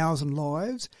 89,000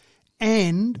 lives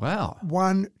and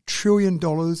 $1 trillion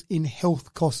in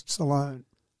health costs alone.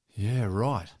 Yeah,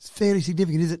 right. It's fairly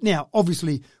significant, is it? Now,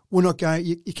 obviously, we're not going,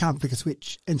 you can't flick a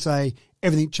switch and say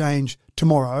everything changed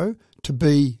tomorrow to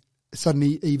be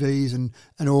suddenly EVs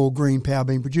and all green power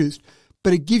being produced.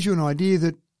 But it gives you an idea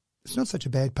that it's not such a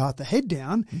bad path to head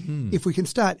down. Mm-hmm. If we can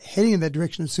start heading in that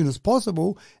direction as soon as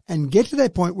possible and get to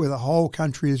that point where the whole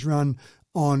country is run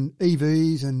on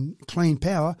EVs and clean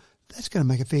power, that's going to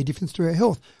make a fair difference to our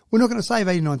health. We're not going to save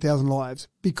 89,000 lives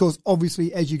because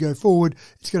obviously as you go forward,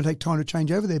 it's going to take time to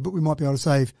change over there, but we might be able to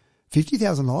save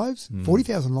 50,000 lives,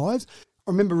 40,000 lives.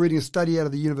 I remember reading a study out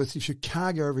of the University of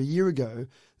Chicago over a year ago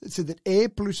that said that air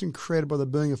pollution created by the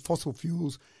burning of fossil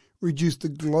fuels reduced the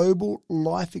global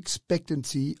life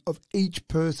expectancy of each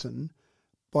person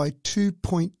by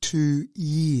 2.2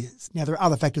 years. Now, there are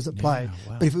other factors at play,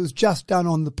 but if it was just done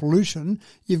on the pollution,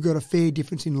 you've got a fair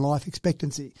difference in life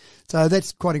expectancy. So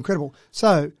that's quite incredible.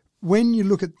 So when you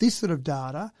look at this sort of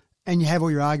data and you have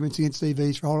all your arguments against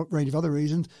EVs for a whole range of other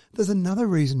reasons, there's another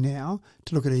reason now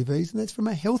to look at EVs, and that's from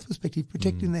a health perspective,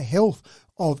 protecting the health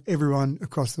of everyone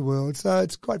across the world. So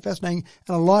it's quite fascinating,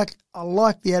 and I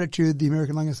like the attitude the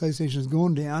American Lung Association has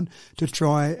gone down to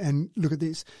try and look at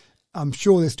this. I'm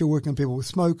sure they're still working on people with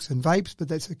smokes and vapes, but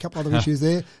that's a couple other issues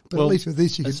there. But at least with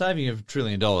this, you can... A saving of $1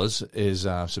 trillion is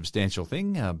a substantial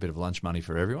thing, a bit of lunch money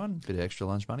for everyone, a bit of extra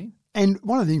lunch money. And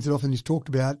one of the things that often is talked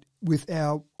about with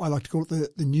our, I like to call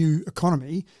it the new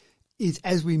economy, is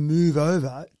as we move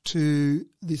over to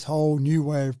this whole new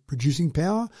way of producing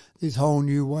power, this whole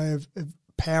new way of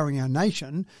powering our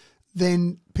nation,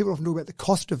 then people often talk about the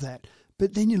cost of that.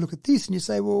 But then you look at this and you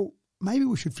say, well, maybe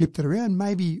we should flip that around.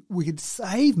 Maybe we could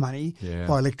save money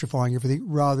by electrifying everything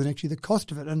rather than actually the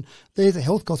cost of it. And there's a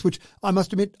health cost, which I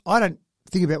must admit I don't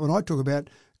think about when I talk about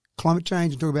climate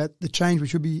change and talk about the change we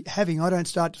should be having. I don't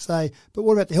start to say, but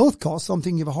what about the health costs? I'm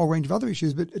thinking of a whole range of other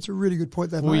issues, but it's a really good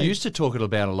point they've made. We used to talk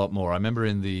about a lot more. I remember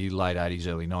in the late 80s,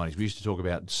 early 90s, we used to talk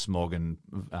about smog and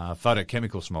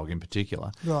photochemical smog in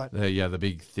particular. Right. The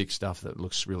big, thick stuff that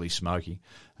looks really smoky.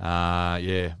 We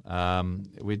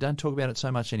don't talk about it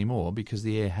so much anymore because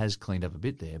the air has cleaned up a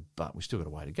bit there, but we've still got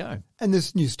a way to go. And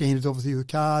there's new standards, obviously, with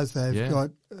cars. They've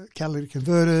got catalytic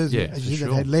converters. Yeah, as you said,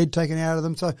 they've had lead taken out of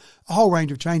them. So a whole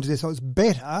range of changes there. So it's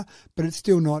better, but it's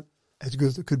still not as good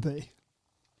as it could be.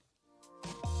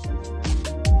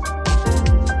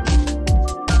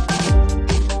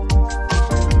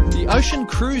 The ocean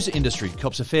cruise industry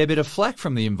cops a fair bit of flack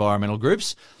from the environmental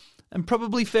groups, and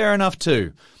probably fair enough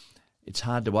too. It's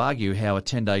hard to argue how a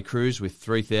 10-day cruise with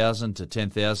 3,000 to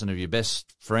 10,000 of your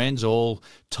best friends all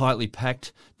tightly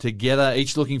packed together,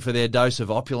 each looking for their dose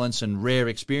of opulence and rare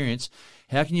experience,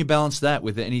 how can you balance that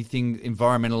with anything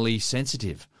environmentally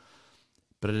sensitive?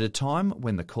 But at a time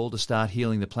when the call to start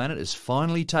healing the planet is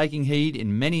finally taking heed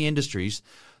in many industries,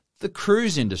 the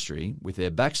cruise industry, with their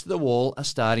backs to the wall, are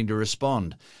starting to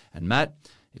respond. And Matt,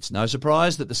 it's no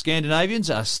surprise that the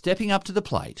Scandinavians are stepping up to the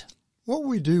plate. What would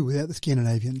we do without the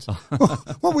Scandinavians?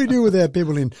 What would we do without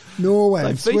people in Norway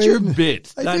and They feature Sweden? a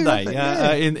bit, don't they?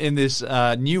 Yeah. In this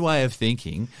new way of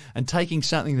thinking and taking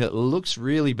something that looks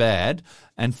really bad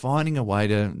and finding a way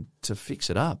to fix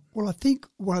it up. Well, I think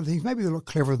one of the things, maybe they're a lot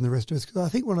cleverer than the rest of us, because I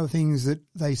think one of the things that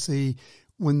they see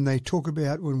when we talk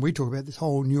about this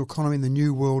whole new economy and the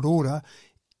new world order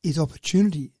is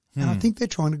opportunity. And I think they're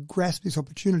trying to grasp this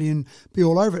opportunity and be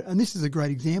all over it. And this is a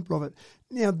great example of it.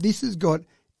 Now, this is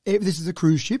a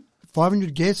cruise ship,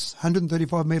 500 guests,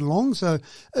 135 metre long. So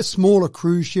a smaller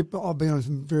cruise ship. I've been on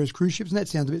some various cruise ships, and that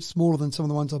sounds a bit smaller than some of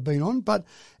the ones I've been on. But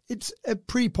it's a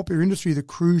pretty popular industry, the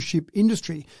cruise ship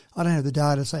industry. I don't have the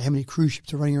data to say how many cruise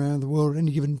ships are running around the world at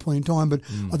any given point in time, but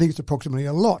I think it's approximately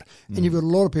a lot. And you've got a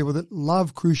lot of people that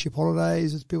love cruise ship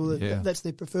holidays. It's people that's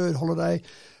their preferred holiday.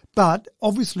 But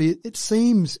obviously it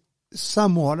seems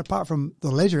somewhat, apart from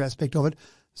the leisure aspect of it,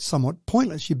 somewhat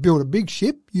pointless. You build a big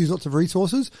ship, use lots of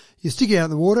resources, you stick it out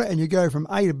in the water and you go from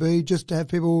A to B just to have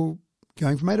people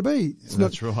going from A to B. It's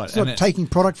not taking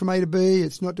product from A to B.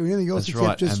 It's not doing anything else. That's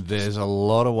right. And there's a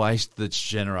lot of waste that's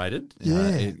generated.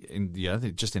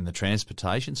 Just in the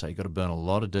transportation. So you've got to burn a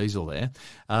lot of diesel there.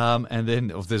 And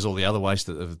then there's all the other waste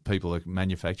that people are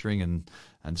manufacturing,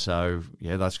 and so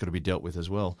that's got to be dealt with as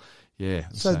well. Yeah.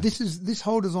 So this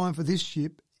whole design for this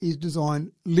ship is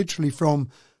designed literally from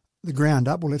the ground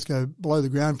up. Well, let's go below the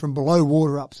ground, from below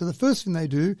water up. So the first thing they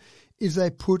do is they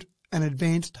put an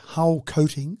advanced hull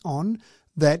coating on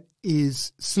that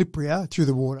is slipperier through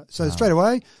the water. So straight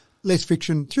away, less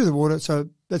friction through the water. So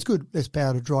that's good. Less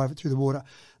power to drive it through the water.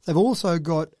 They've also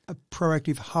got a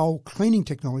proactive hull cleaning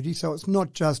technology. So it's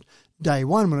not just day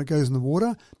one when it goes in the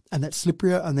water and that's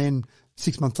slipperier, and then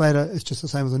 6 months later it's just the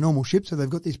same as a normal ship. So they've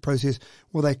got this process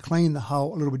where they clean the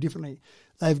hull a little bit differently.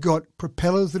 They've got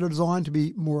propellers that are designed to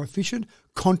be more efficient,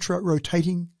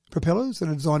 contra-rotating propellers that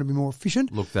are designed to be more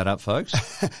efficient. Look that up, folks.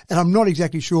 And I'm not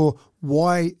exactly sure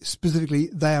why specifically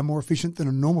they are more efficient than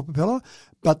a normal propeller,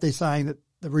 but they're saying that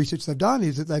the research they've done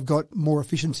is that they've got more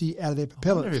efficiency out of their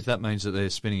propellers. I wonder if that means that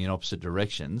they're spinning in opposite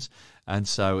directions, and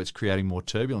so it's creating more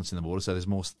turbulence in the water, so there's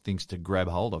more things to grab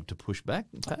hold of to push back.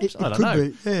 Perhaps? I don't know.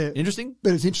 Be, yeah. Interesting?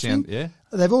 But it's interesting.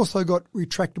 They've also got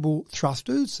retractable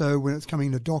thrusters, so when it's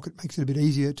coming to dock, it makes it a bit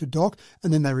easier to dock,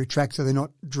 and then they retract so they're not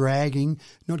dragging,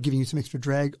 not giving you some extra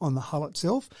drag on the hull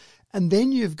itself. And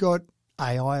then you've got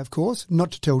AI, of course,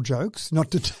 not to tell jokes, not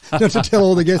to tell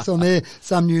all the guests on there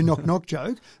some new knock-knock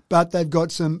joke, but they've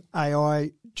got some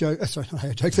AI jokes.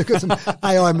 They've got some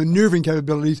AI manoeuvring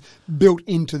capabilities built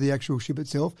into the actual ship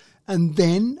itself. And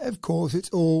then, of course, it's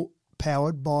all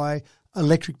powered by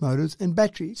electric motors and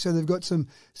batteries. So they've got some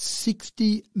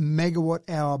 60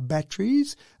 megawatt-hour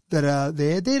batteries that are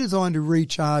there. They're designed to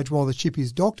recharge while the ship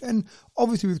is docked. And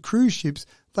obviously with cruise ships,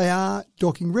 they are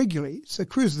docking regularly. So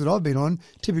cruises that I've been on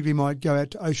typically might go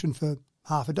out to ocean for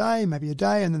half a day, maybe a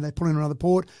day, and then they pull in another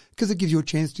port because it gives you a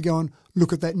chance to go and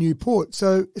look at that new port.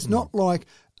 So it's not like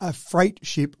a freight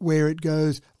ship where it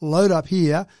goes load up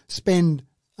here, spend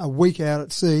a week out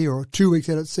at sea or 2 weeks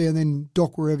out at sea and then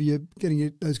dock wherever you're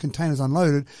getting those containers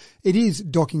unloaded. It is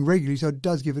docking regularly, so it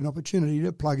does give an opportunity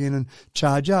to plug in and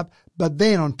charge up. But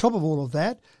then on top of all of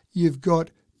that, you've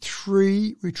got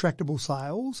 3 retractable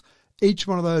sails. Each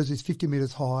one of those is 50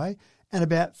 metres high and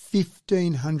about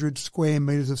 1,500 square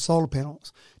metres of solar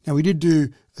panels. Now, we did do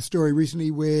a story recently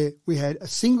where we had a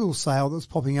single sail that was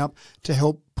popping up to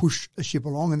help push a ship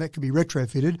along, and that could be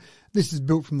retrofitted. This is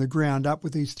built from the ground up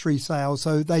with these 3 sails,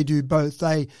 so they do both.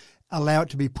 They allow it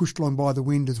to be pushed along by the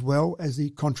wind as well as the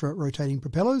contra-rotating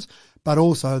propellers, but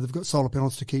also they've got solar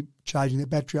panels to keep charging their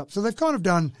battery up. So they've kind of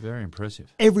done very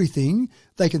impressive everything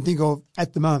they can think of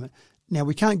at the moment. Now,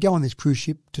 we can't go on this cruise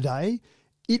ship today.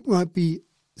 It won't be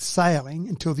sailing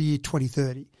until the year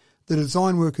 2030. The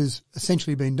design work has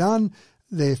essentially been done.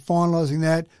 They're finalising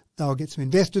that. They'll get some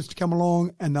investors to come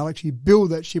along and they'll actually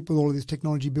build that ship with all of this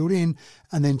technology built in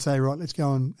and then say, right, let's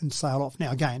go and sail off.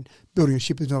 Now, again, building a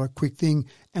ship is not a quick thing.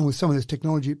 And with some of this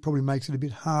technology, it probably makes it a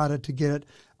bit harder to get it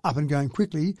up and going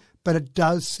quickly. But it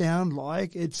does sound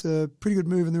like it's a pretty good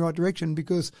move in the right direction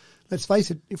because, let's face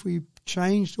it, if we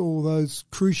changed all those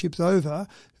cruise ships over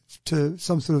to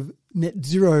some sort of net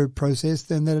zero process,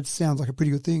 then that it sounds like a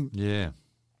pretty good thing. Yeah.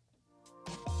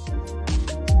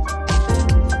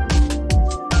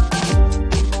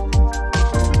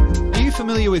 Are you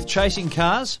familiar with chasing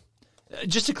cars?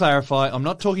 Just to clarify, I'm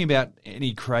not talking about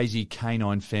any crazy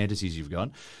canine fantasies you've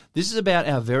got. This is about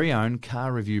our very own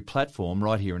car review platform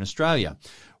right here in Australia,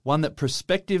 one that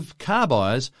prospective car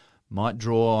buyers might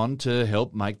draw on to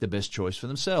help make the best choice for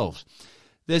themselves.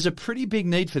 There's a pretty big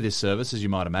need for this service, as you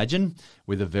might imagine,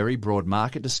 with a very broad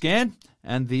market to scan,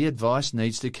 and the advice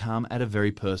needs to come at a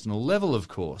very personal level, of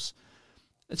course.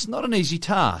 It's not an easy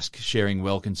task, sharing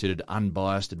well-considered,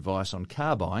 unbiased advice on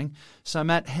car buying. So,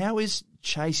 Matt, how is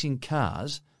Chasing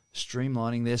Cars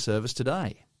streamlining their service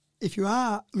today? If you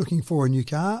are looking for a new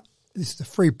car, this is a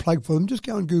free plug for them. Just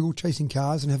go and Google Chasing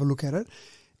Cars and have a look at it.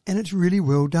 And it's really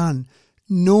well done.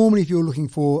 Normally, if you're looking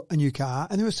for a new car,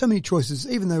 and there are so many choices,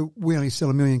 even though we only sell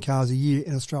 1 million cars a year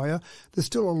in Australia, there's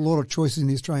still a lot of choices in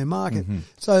the Australian market. Mm-hmm.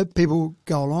 So people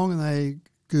go along and they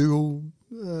Google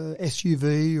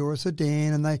SUV or a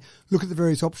sedan and they look at the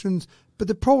various options. But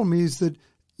the problem is that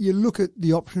you look at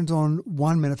the options on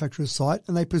one manufacturer's site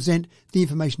and they present the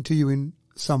information to you in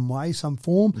some way, some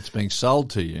form. It's being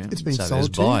sold to you. It's being so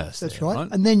sold to bias you. That's there,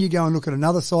 right. And then you go and look at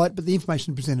another site, but the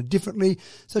information is presented differently.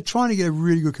 So trying to get a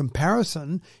really good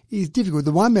comparison is difficult.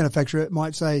 The one manufacturer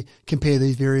might say, compare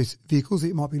these various vehicles that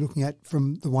you might be looking at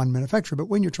from the one manufacturer. But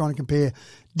when you're trying to compare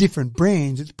different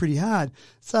brands, it's pretty hard.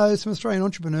 So some Australian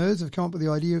entrepreneurs have come up with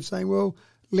the idea of saying, well,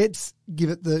 let's give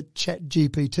it the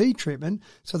ChatGPT treatment.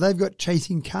 So they've got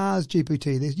Chasing Cars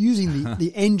GPT. They're using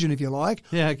the engine, if you like,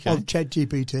 of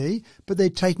ChatGPT, but they're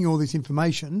taking all this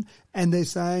information and they're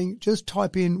saying, just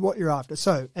type in what you're after.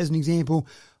 So as an example,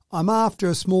 I'm after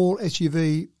a small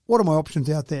SUV. What are my options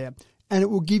out there? And it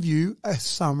will give you a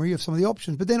summary of some of the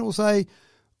options. But then it will say,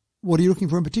 what are you looking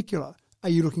for in particular? Are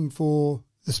you looking for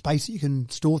the space that you can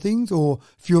store things, or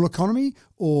fuel economy,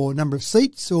 or number of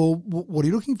seats, or what are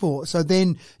you looking for? So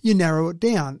then you narrow it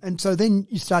down. And so then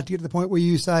you start to get to the point where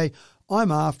you say,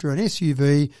 I'm after an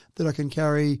SUV that I can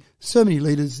carry so many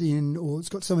litres in, or it's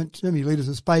got so many litres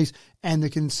of space, and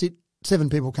that can sit 7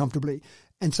 people comfortably.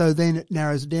 And so then it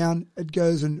narrows it down. It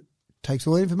goes and takes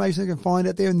all the information they can find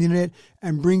out there on the internet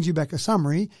and brings you back a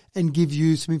summary and gives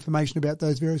you some information about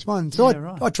those various ones. So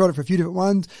I tried it for a few different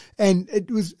ones and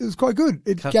it was quite good.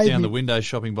 It cuts down the window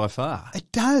shopping by far.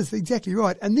 It does, exactly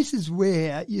right. And this is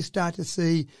where you start to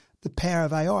see the power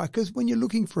of AI, because when you're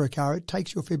looking for a car, it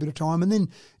takes you a fair bit of time, and then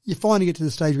you finally get to the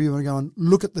stage where you want to go and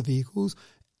look at the vehicles.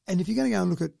 And if you're going to go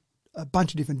and look at a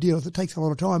bunch of different deals, it takes a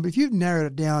lot of time. But if you've narrowed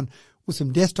it down with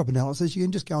some desktop analysis, you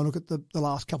can just go and look at the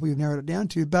last couple you've narrowed it down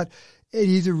to. But it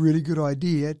is a really good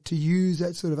idea to use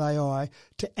that sort of AI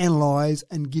to analyse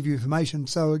and give you information.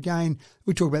 So again,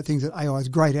 we talk about things that AI is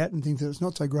great at and things that it's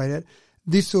not so great at.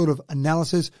 This sort of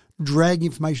analysis, dragging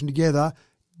information together,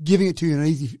 giving it to you in an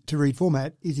easy-to-read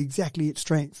format is exactly its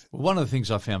strength. Well, one of the things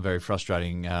I found very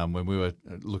frustrating when we were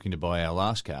looking to buy our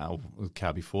last car, or the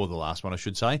car before the last one, I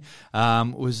should say,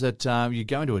 was that you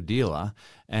go into a dealer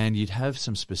and you'd have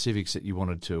some specifics that you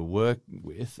wanted to work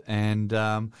with, and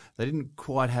they didn't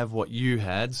quite have what you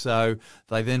had, so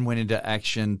they then went into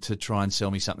action to try and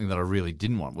sell me something that I really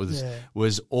didn't want.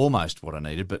 Was almost what I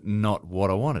needed, but not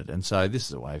what I wanted. And so this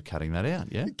is a way of cutting that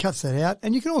out, yeah? It cuts that out.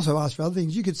 And you can also ask for other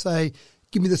things. You could say,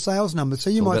 give me the sales numbers. So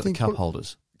you might think cup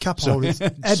holders. Cup holders.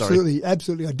 Absolutely,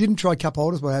 absolutely. I didn't try cup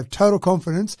holders, but I have total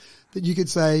confidence that you could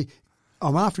say,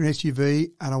 I'm after an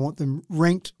SUV and I want them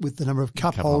ranked with the number of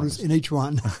cup holders in each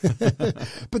one.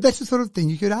 But that's the sort of thing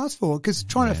you could ask for, because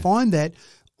trying to find that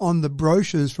on the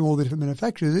brochures from all the different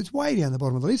manufacturers, it's way down the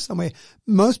bottom of the list somewhere.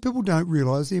 Most people don't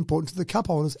realise the importance of the cup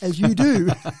holders, as you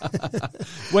do.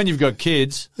 When you've got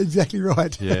kids. Exactly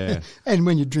right. Yeah. And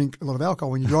when you drink a lot of alcohol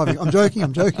when you're driving. I'm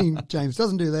joking. James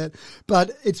doesn't do that.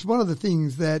 But it's one of the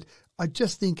things that I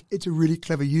just think it's a really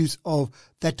clever use of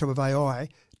that type of AI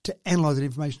to analyse that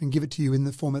information and give it to you in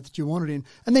the format that you want it in.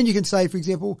 And then you can say, for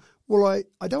example, well,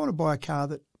 I don't want to buy a car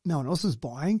that no one else is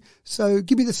buying, so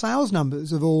give me the sales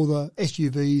numbers of all the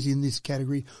SUVs in this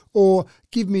category, or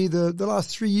give me the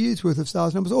last 3 years worth of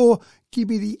sales numbers, or give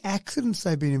me the accidents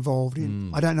they've been involved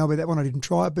in. I don't know about that one, I didn't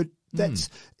try it, but that's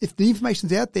if the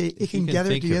information's out there, it can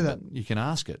gather it together. You can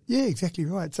ask it. Yeah, exactly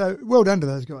right. So well done to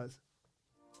those guys.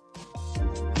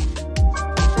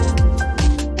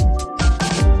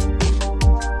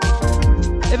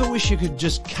 Ever wish you could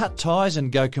just cut ties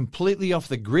and go completely off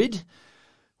the grid?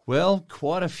 Well,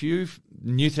 quite a few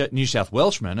New South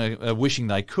Welshmen are wishing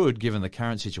they could, given the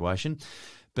current situation.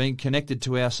 Being connected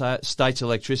to our state's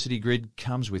electricity grid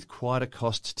comes with quite a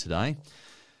cost today.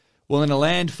 Well, in a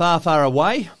land far, far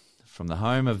away from the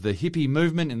home of the hippie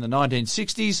movement in the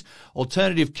 1960s,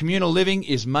 alternative communal living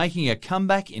is making a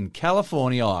comeback in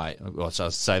California. So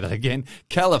I'll say that again.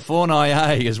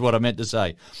 California is what I meant to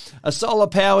say. A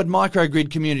solar-powered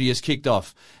microgrid community has kicked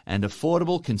off, and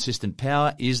affordable, consistent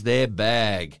power is their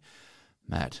bag.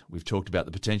 Matt, we've talked about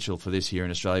the potential for this here in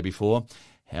Australia before.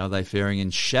 How are they faring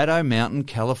in Shadow Mountain,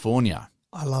 California?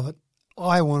 I love it.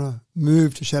 I want to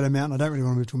move to Shadow Mountain. I don't really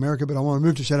want to move to America, but I want to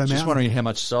move to Shadow Mountain. Just wondering how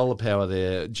much solar power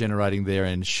they're generating there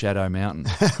in Shadow Mountain.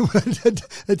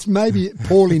 It's maybe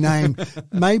poorly named.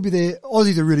 Maybe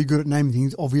Aussies are really good at naming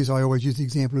things. Obvious, I always use the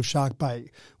example of Shark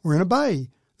Bay. We're in a bay.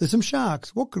 There's some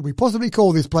sharks. What could we possibly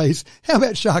call this place? How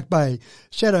about Shark Bay?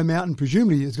 Shadow Mountain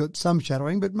presumably has got some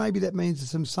shadowing, but maybe that means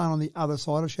there's some sun on the other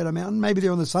side of Shadow Mountain. Maybe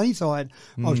they're on the sunny side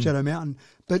of Shadow Mountain.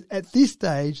 But at this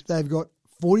stage, they've got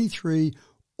 43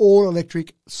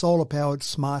 all-electric, solar-powered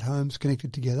smart homes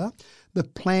connected together. The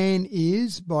plan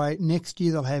is by next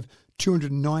year they'll have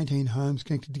 219 homes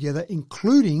connected together,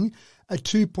 including a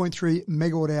 2.3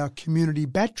 megawatt-hour community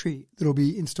battery that will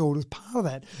be installed as part of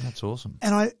that. That's awesome.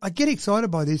 And I get excited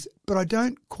by this, but I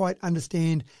don't quite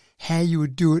understand how you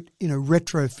would do it in a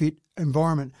retrofit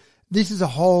environment. This is a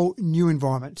whole new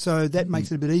environment, so that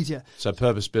makes it a bit easier. So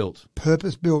purpose-built.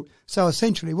 Purpose-built. So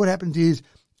essentially what happens is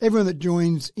everyone that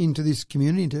joins into this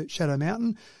community, into Shadow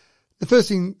Mountain, the first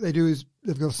thing they do is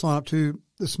they've got to sign up to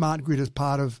the smart grid as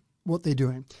part of what they're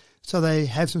doing. So they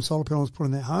have some solar panels put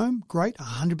in their home. Great.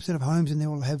 100% of homes in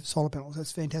there will have solar panels.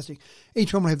 That's fantastic.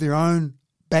 Each one will have their own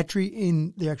battery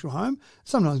in the actual home.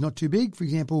 Sometimes not too big. For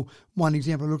example, one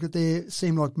example I looked at there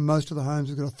seemed like most of the homes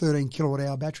have got a 13 kilowatt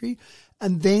hour battery.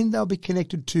 And then they'll be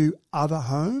connected to other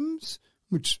homes,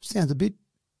 which sounds a bit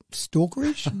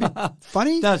stalkerish, a bit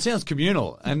funny. No, it sounds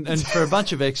communal. And for a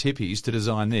bunch of ex-hippies to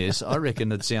design this, I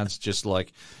reckon it sounds just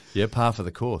like, par for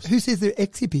the course. Who says they're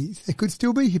ex-hippies? They could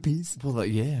still be hippies. Well,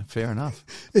 yeah, fair enough.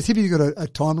 Has hippies got a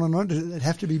timeline on it? Does it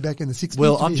have to be back in the 60s?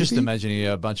 Well, I'm just imagining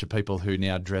a bunch of people who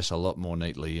now dress a lot more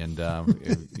neatly and,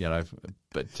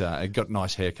 but got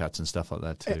nice haircuts and stuff like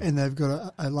that too. And they've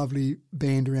got a lovely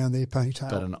band around their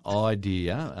ponytail. But an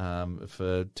idea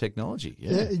for technology.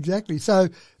 Yeah, exactly.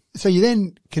 So you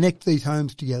then connect these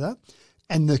homes together,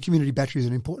 and the community battery is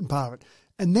an important part of it.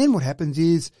 And then what happens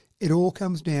is it all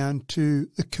comes down to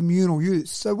the communal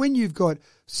use. So when you've got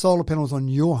solar panels on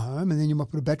your home and then you might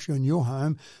put a battery on your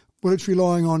home, well, it's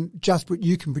relying on just what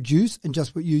you can produce and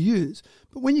just what you use.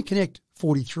 But when you connect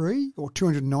 43 or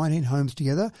 219 homes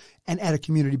together and add a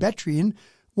community battery in,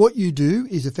 what you do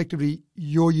is effectively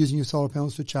you're using your solar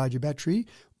panels to charge your battery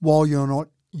while you're not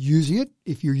using it.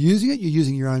 If you're using it, you're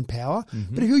using your own power.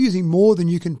 Mm-hmm. But if you're using more than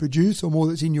you can produce or more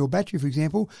that's in your battery, for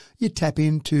example, you tap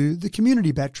into the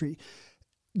community battery.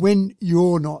 When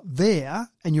you're not there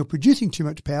and you're producing too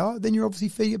much power, then you're obviously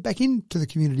feeding it back into the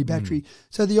community battery.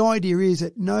 So the idea is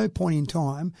at no point in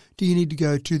time do you need to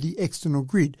go to the external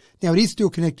grid. Now, it is still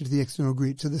connected to the external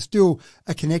grid, so there's still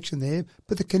a connection there,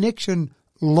 but the connection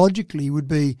logically would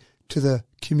be to the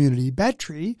community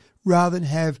battery rather than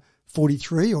have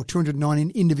 43 or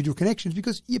 209 individual connections,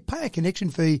 because you pay a connection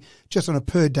fee just on a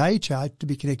per day charge to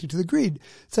be connected to the grid.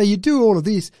 So you do all of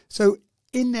this. So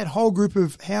in that whole group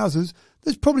of houses,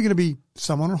 there's probably going to be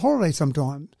someone on holiday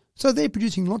sometime. So they're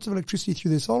producing lots of electricity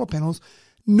through their solar panels.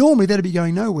 Normally that'd be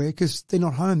going nowhere because they're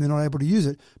not home, they're not able to use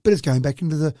it, but it's going back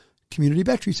into the community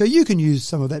battery. So you can use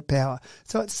some of that power.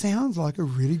 So it sounds like a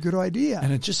really good idea.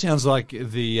 And it just sounds like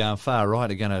the far right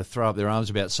are going to throw up their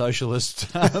arms about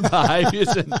socialist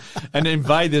behaviours and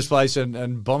invade this place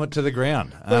and bomb it to the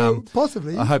ground. Well,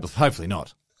 possibly. Hopefully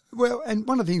not. Well, and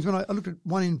one of the things, when I looked at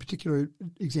one in particular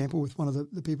example with one of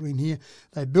the people in here,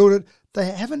 they built it.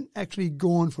 They haven't actually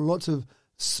gone for lots of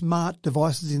smart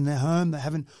devices in their home. They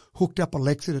haven't hooked up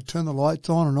Alexa to turn the lights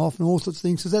on and off and all sorts of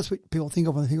things. So that's what people think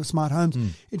of when they think of smart homes.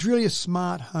 It's really a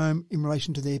smart home in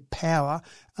relation to their power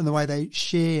and the way they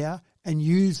share and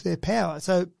use their power.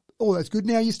 So all that's good.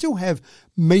 Now, you still have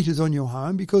meters on your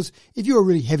home, because if you're a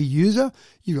really heavy user,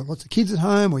 you've got lots of kids at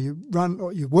home, or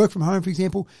you work from home, for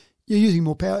example, you're using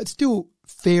more power. It's still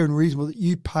fair and reasonable that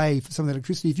you pay for some of that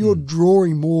electricity. If you're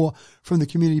drawing more from the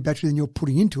community battery than you're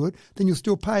putting into it, then you'll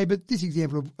still pay. But this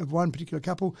example of one particular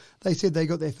couple, they said they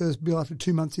got their first bill after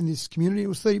 2 months in this community. It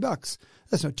was $30.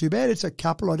 That's not too bad. It's a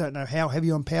couple. I don't know how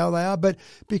heavy on power they are, but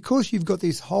because you've got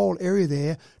this whole area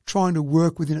there trying to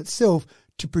work within itself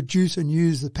to produce and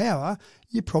use the power,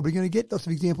 you're probably going to get lots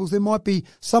of examples. There might be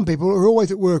some people who are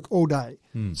always at work all day.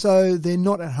 So they're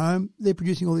not at home. They're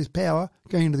producing all this power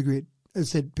going into the grid. As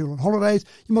I said, people on holidays,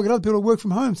 you might get other people who work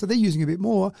from home, so they're using a bit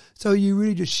more. So you're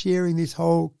really just sharing this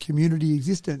whole community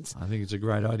existence. I think it's a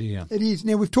great idea. It is.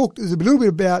 Now, there's a little bit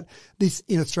about this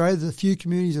in Australia. There's a few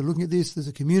communities that are looking at this. There's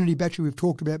a community battery we've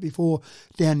talked about before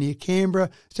down near Canberra.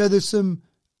 So there's some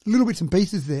little bits and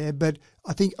pieces there, but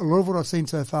I think a lot of what I've seen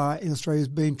so far in Australia has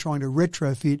been trying to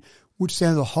retrofit, which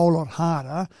sounds a whole lot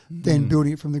harder than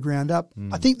building it from the ground up.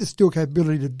 I think there's still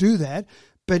capability to do that,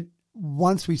 but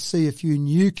once we see a few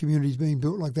new communities being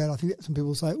built like that, I think that some people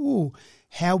will say, oh,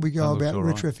 how we go about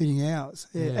retrofitting ours.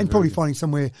 Yeah, and probably finding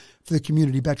somewhere for the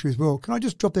community battery as well. Can I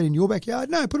just drop that in your backyard?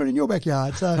 No, put it in your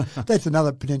backyard. So that's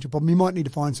another potential problem. You might need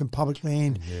to find some public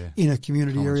land in a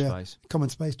community common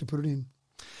space to put it in.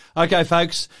 Okay,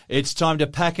 folks, it's time to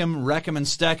pack 'em, rack 'em and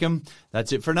stack 'em.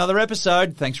 That's it for another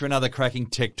episode. Thanks for another cracking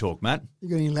tech talk, Matt. You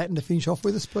got any Latin to finish off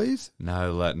with us, please?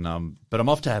 No Latin, but I'm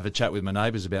off to have a chat with my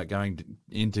neighbours about going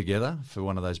in together for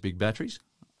one of those big batteries.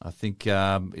 I think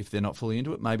if they're not fully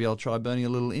into it, maybe I'll try burning a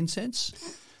little incense,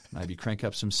 maybe crank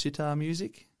up some sitar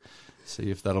music,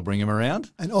 see if that'll bring them around.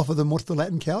 And offer them, what's the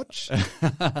Latin couch?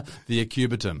 The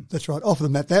acubitum. That's right. Offer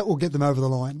them that. That will get them over the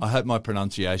line. I hope my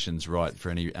pronunciation's right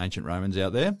for any ancient Romans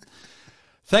out there.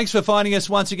 Thanks for finding us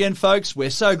once again, folks.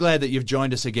 We're so glad that you've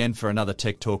joined us again for another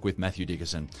Tech Talk with Matthew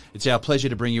Dickerson. It's our pleasure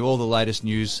to bring you all the latest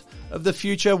news of the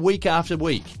future week after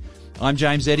week. I'm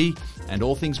James Eddy, and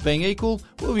all things being equal,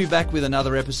 we'll be back with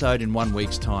another episode in 1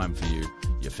 week's time for you,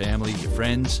 your family, your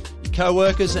friends, your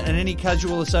co-workers, and any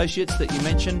casual associates that you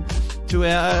mention to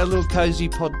our little cosy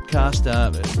podcast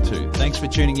too. Thanks for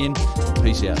tuning in.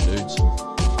 Peace out,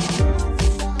 dudes.